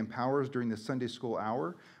Zoe Empowers during the Sunday school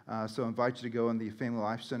hour. So I invite you to go in the Family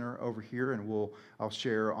Life Center over here, and I'll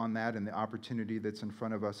share on that and the opportunity that's in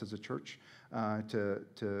front of us as a church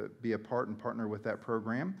to be a part and partner with that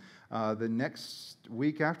program. The next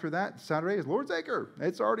week after that, Saturday, is Lord's Acre.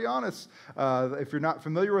 It's already on us. If you're not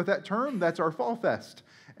familiar with that term, that's our Fall Fest.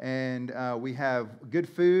 And we have good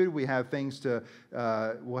food. We have things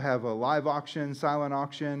we'll have a live auction, silent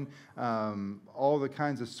auction, all the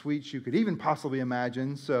kinds of sweets you could even possibly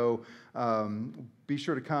imagine. So be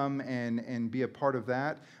sure to come and be a part of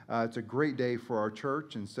that. It's a great day for our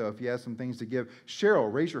church. And so if you have some things to give,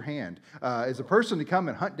 Cheryl, raise your hand. As a person to come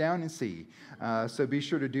and hunt down and see. So be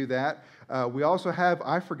sure to do that. We also have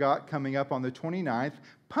I Forgot coming up on the 29th.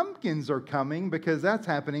 Pumpkins are coming because that's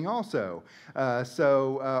happening also.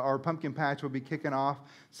 So our pumpkin patch will be kicking off.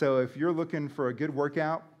 So if you're looking for a good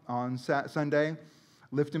workout on Sunday,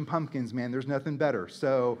 lifting pumpkins, man, there's nothing better.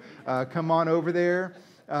 So come on over there.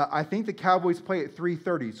 I think the Cowboys play at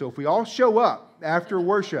 3:30. So if we all show up after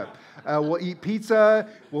worship, we'll eat pizza,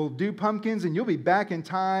 we'll do pumpkins, and you'll be back in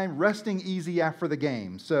time, resting easy after the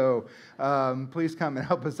game. So please come and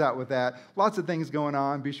help us out with that. Lots of things going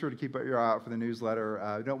on. Be sure to keep your eye out for the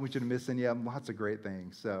newsletter. Don't want you to miss any of them. Lots of great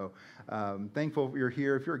things. So thankful you're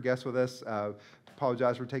here. If you're a guest with us,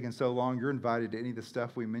 apologize for taking so long. You're invited to any of the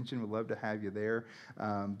stuff we mentioned. We'd love to have you there.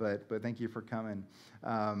 But thank you for coming.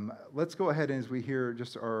 Let's go ahead and as we hear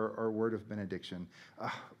just our word of benediction.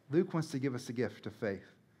 Luke wants to give us a gift of faith,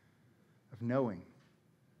 of knowing,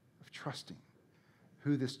 of trusting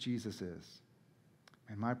who this Jesus is.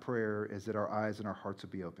 And my prayer is that our eyes and our hearts will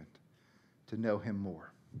be opened to know him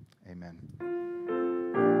more. Amen.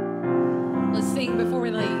 Let's sing before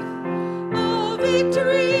we leave. Oh,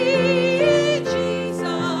 victory!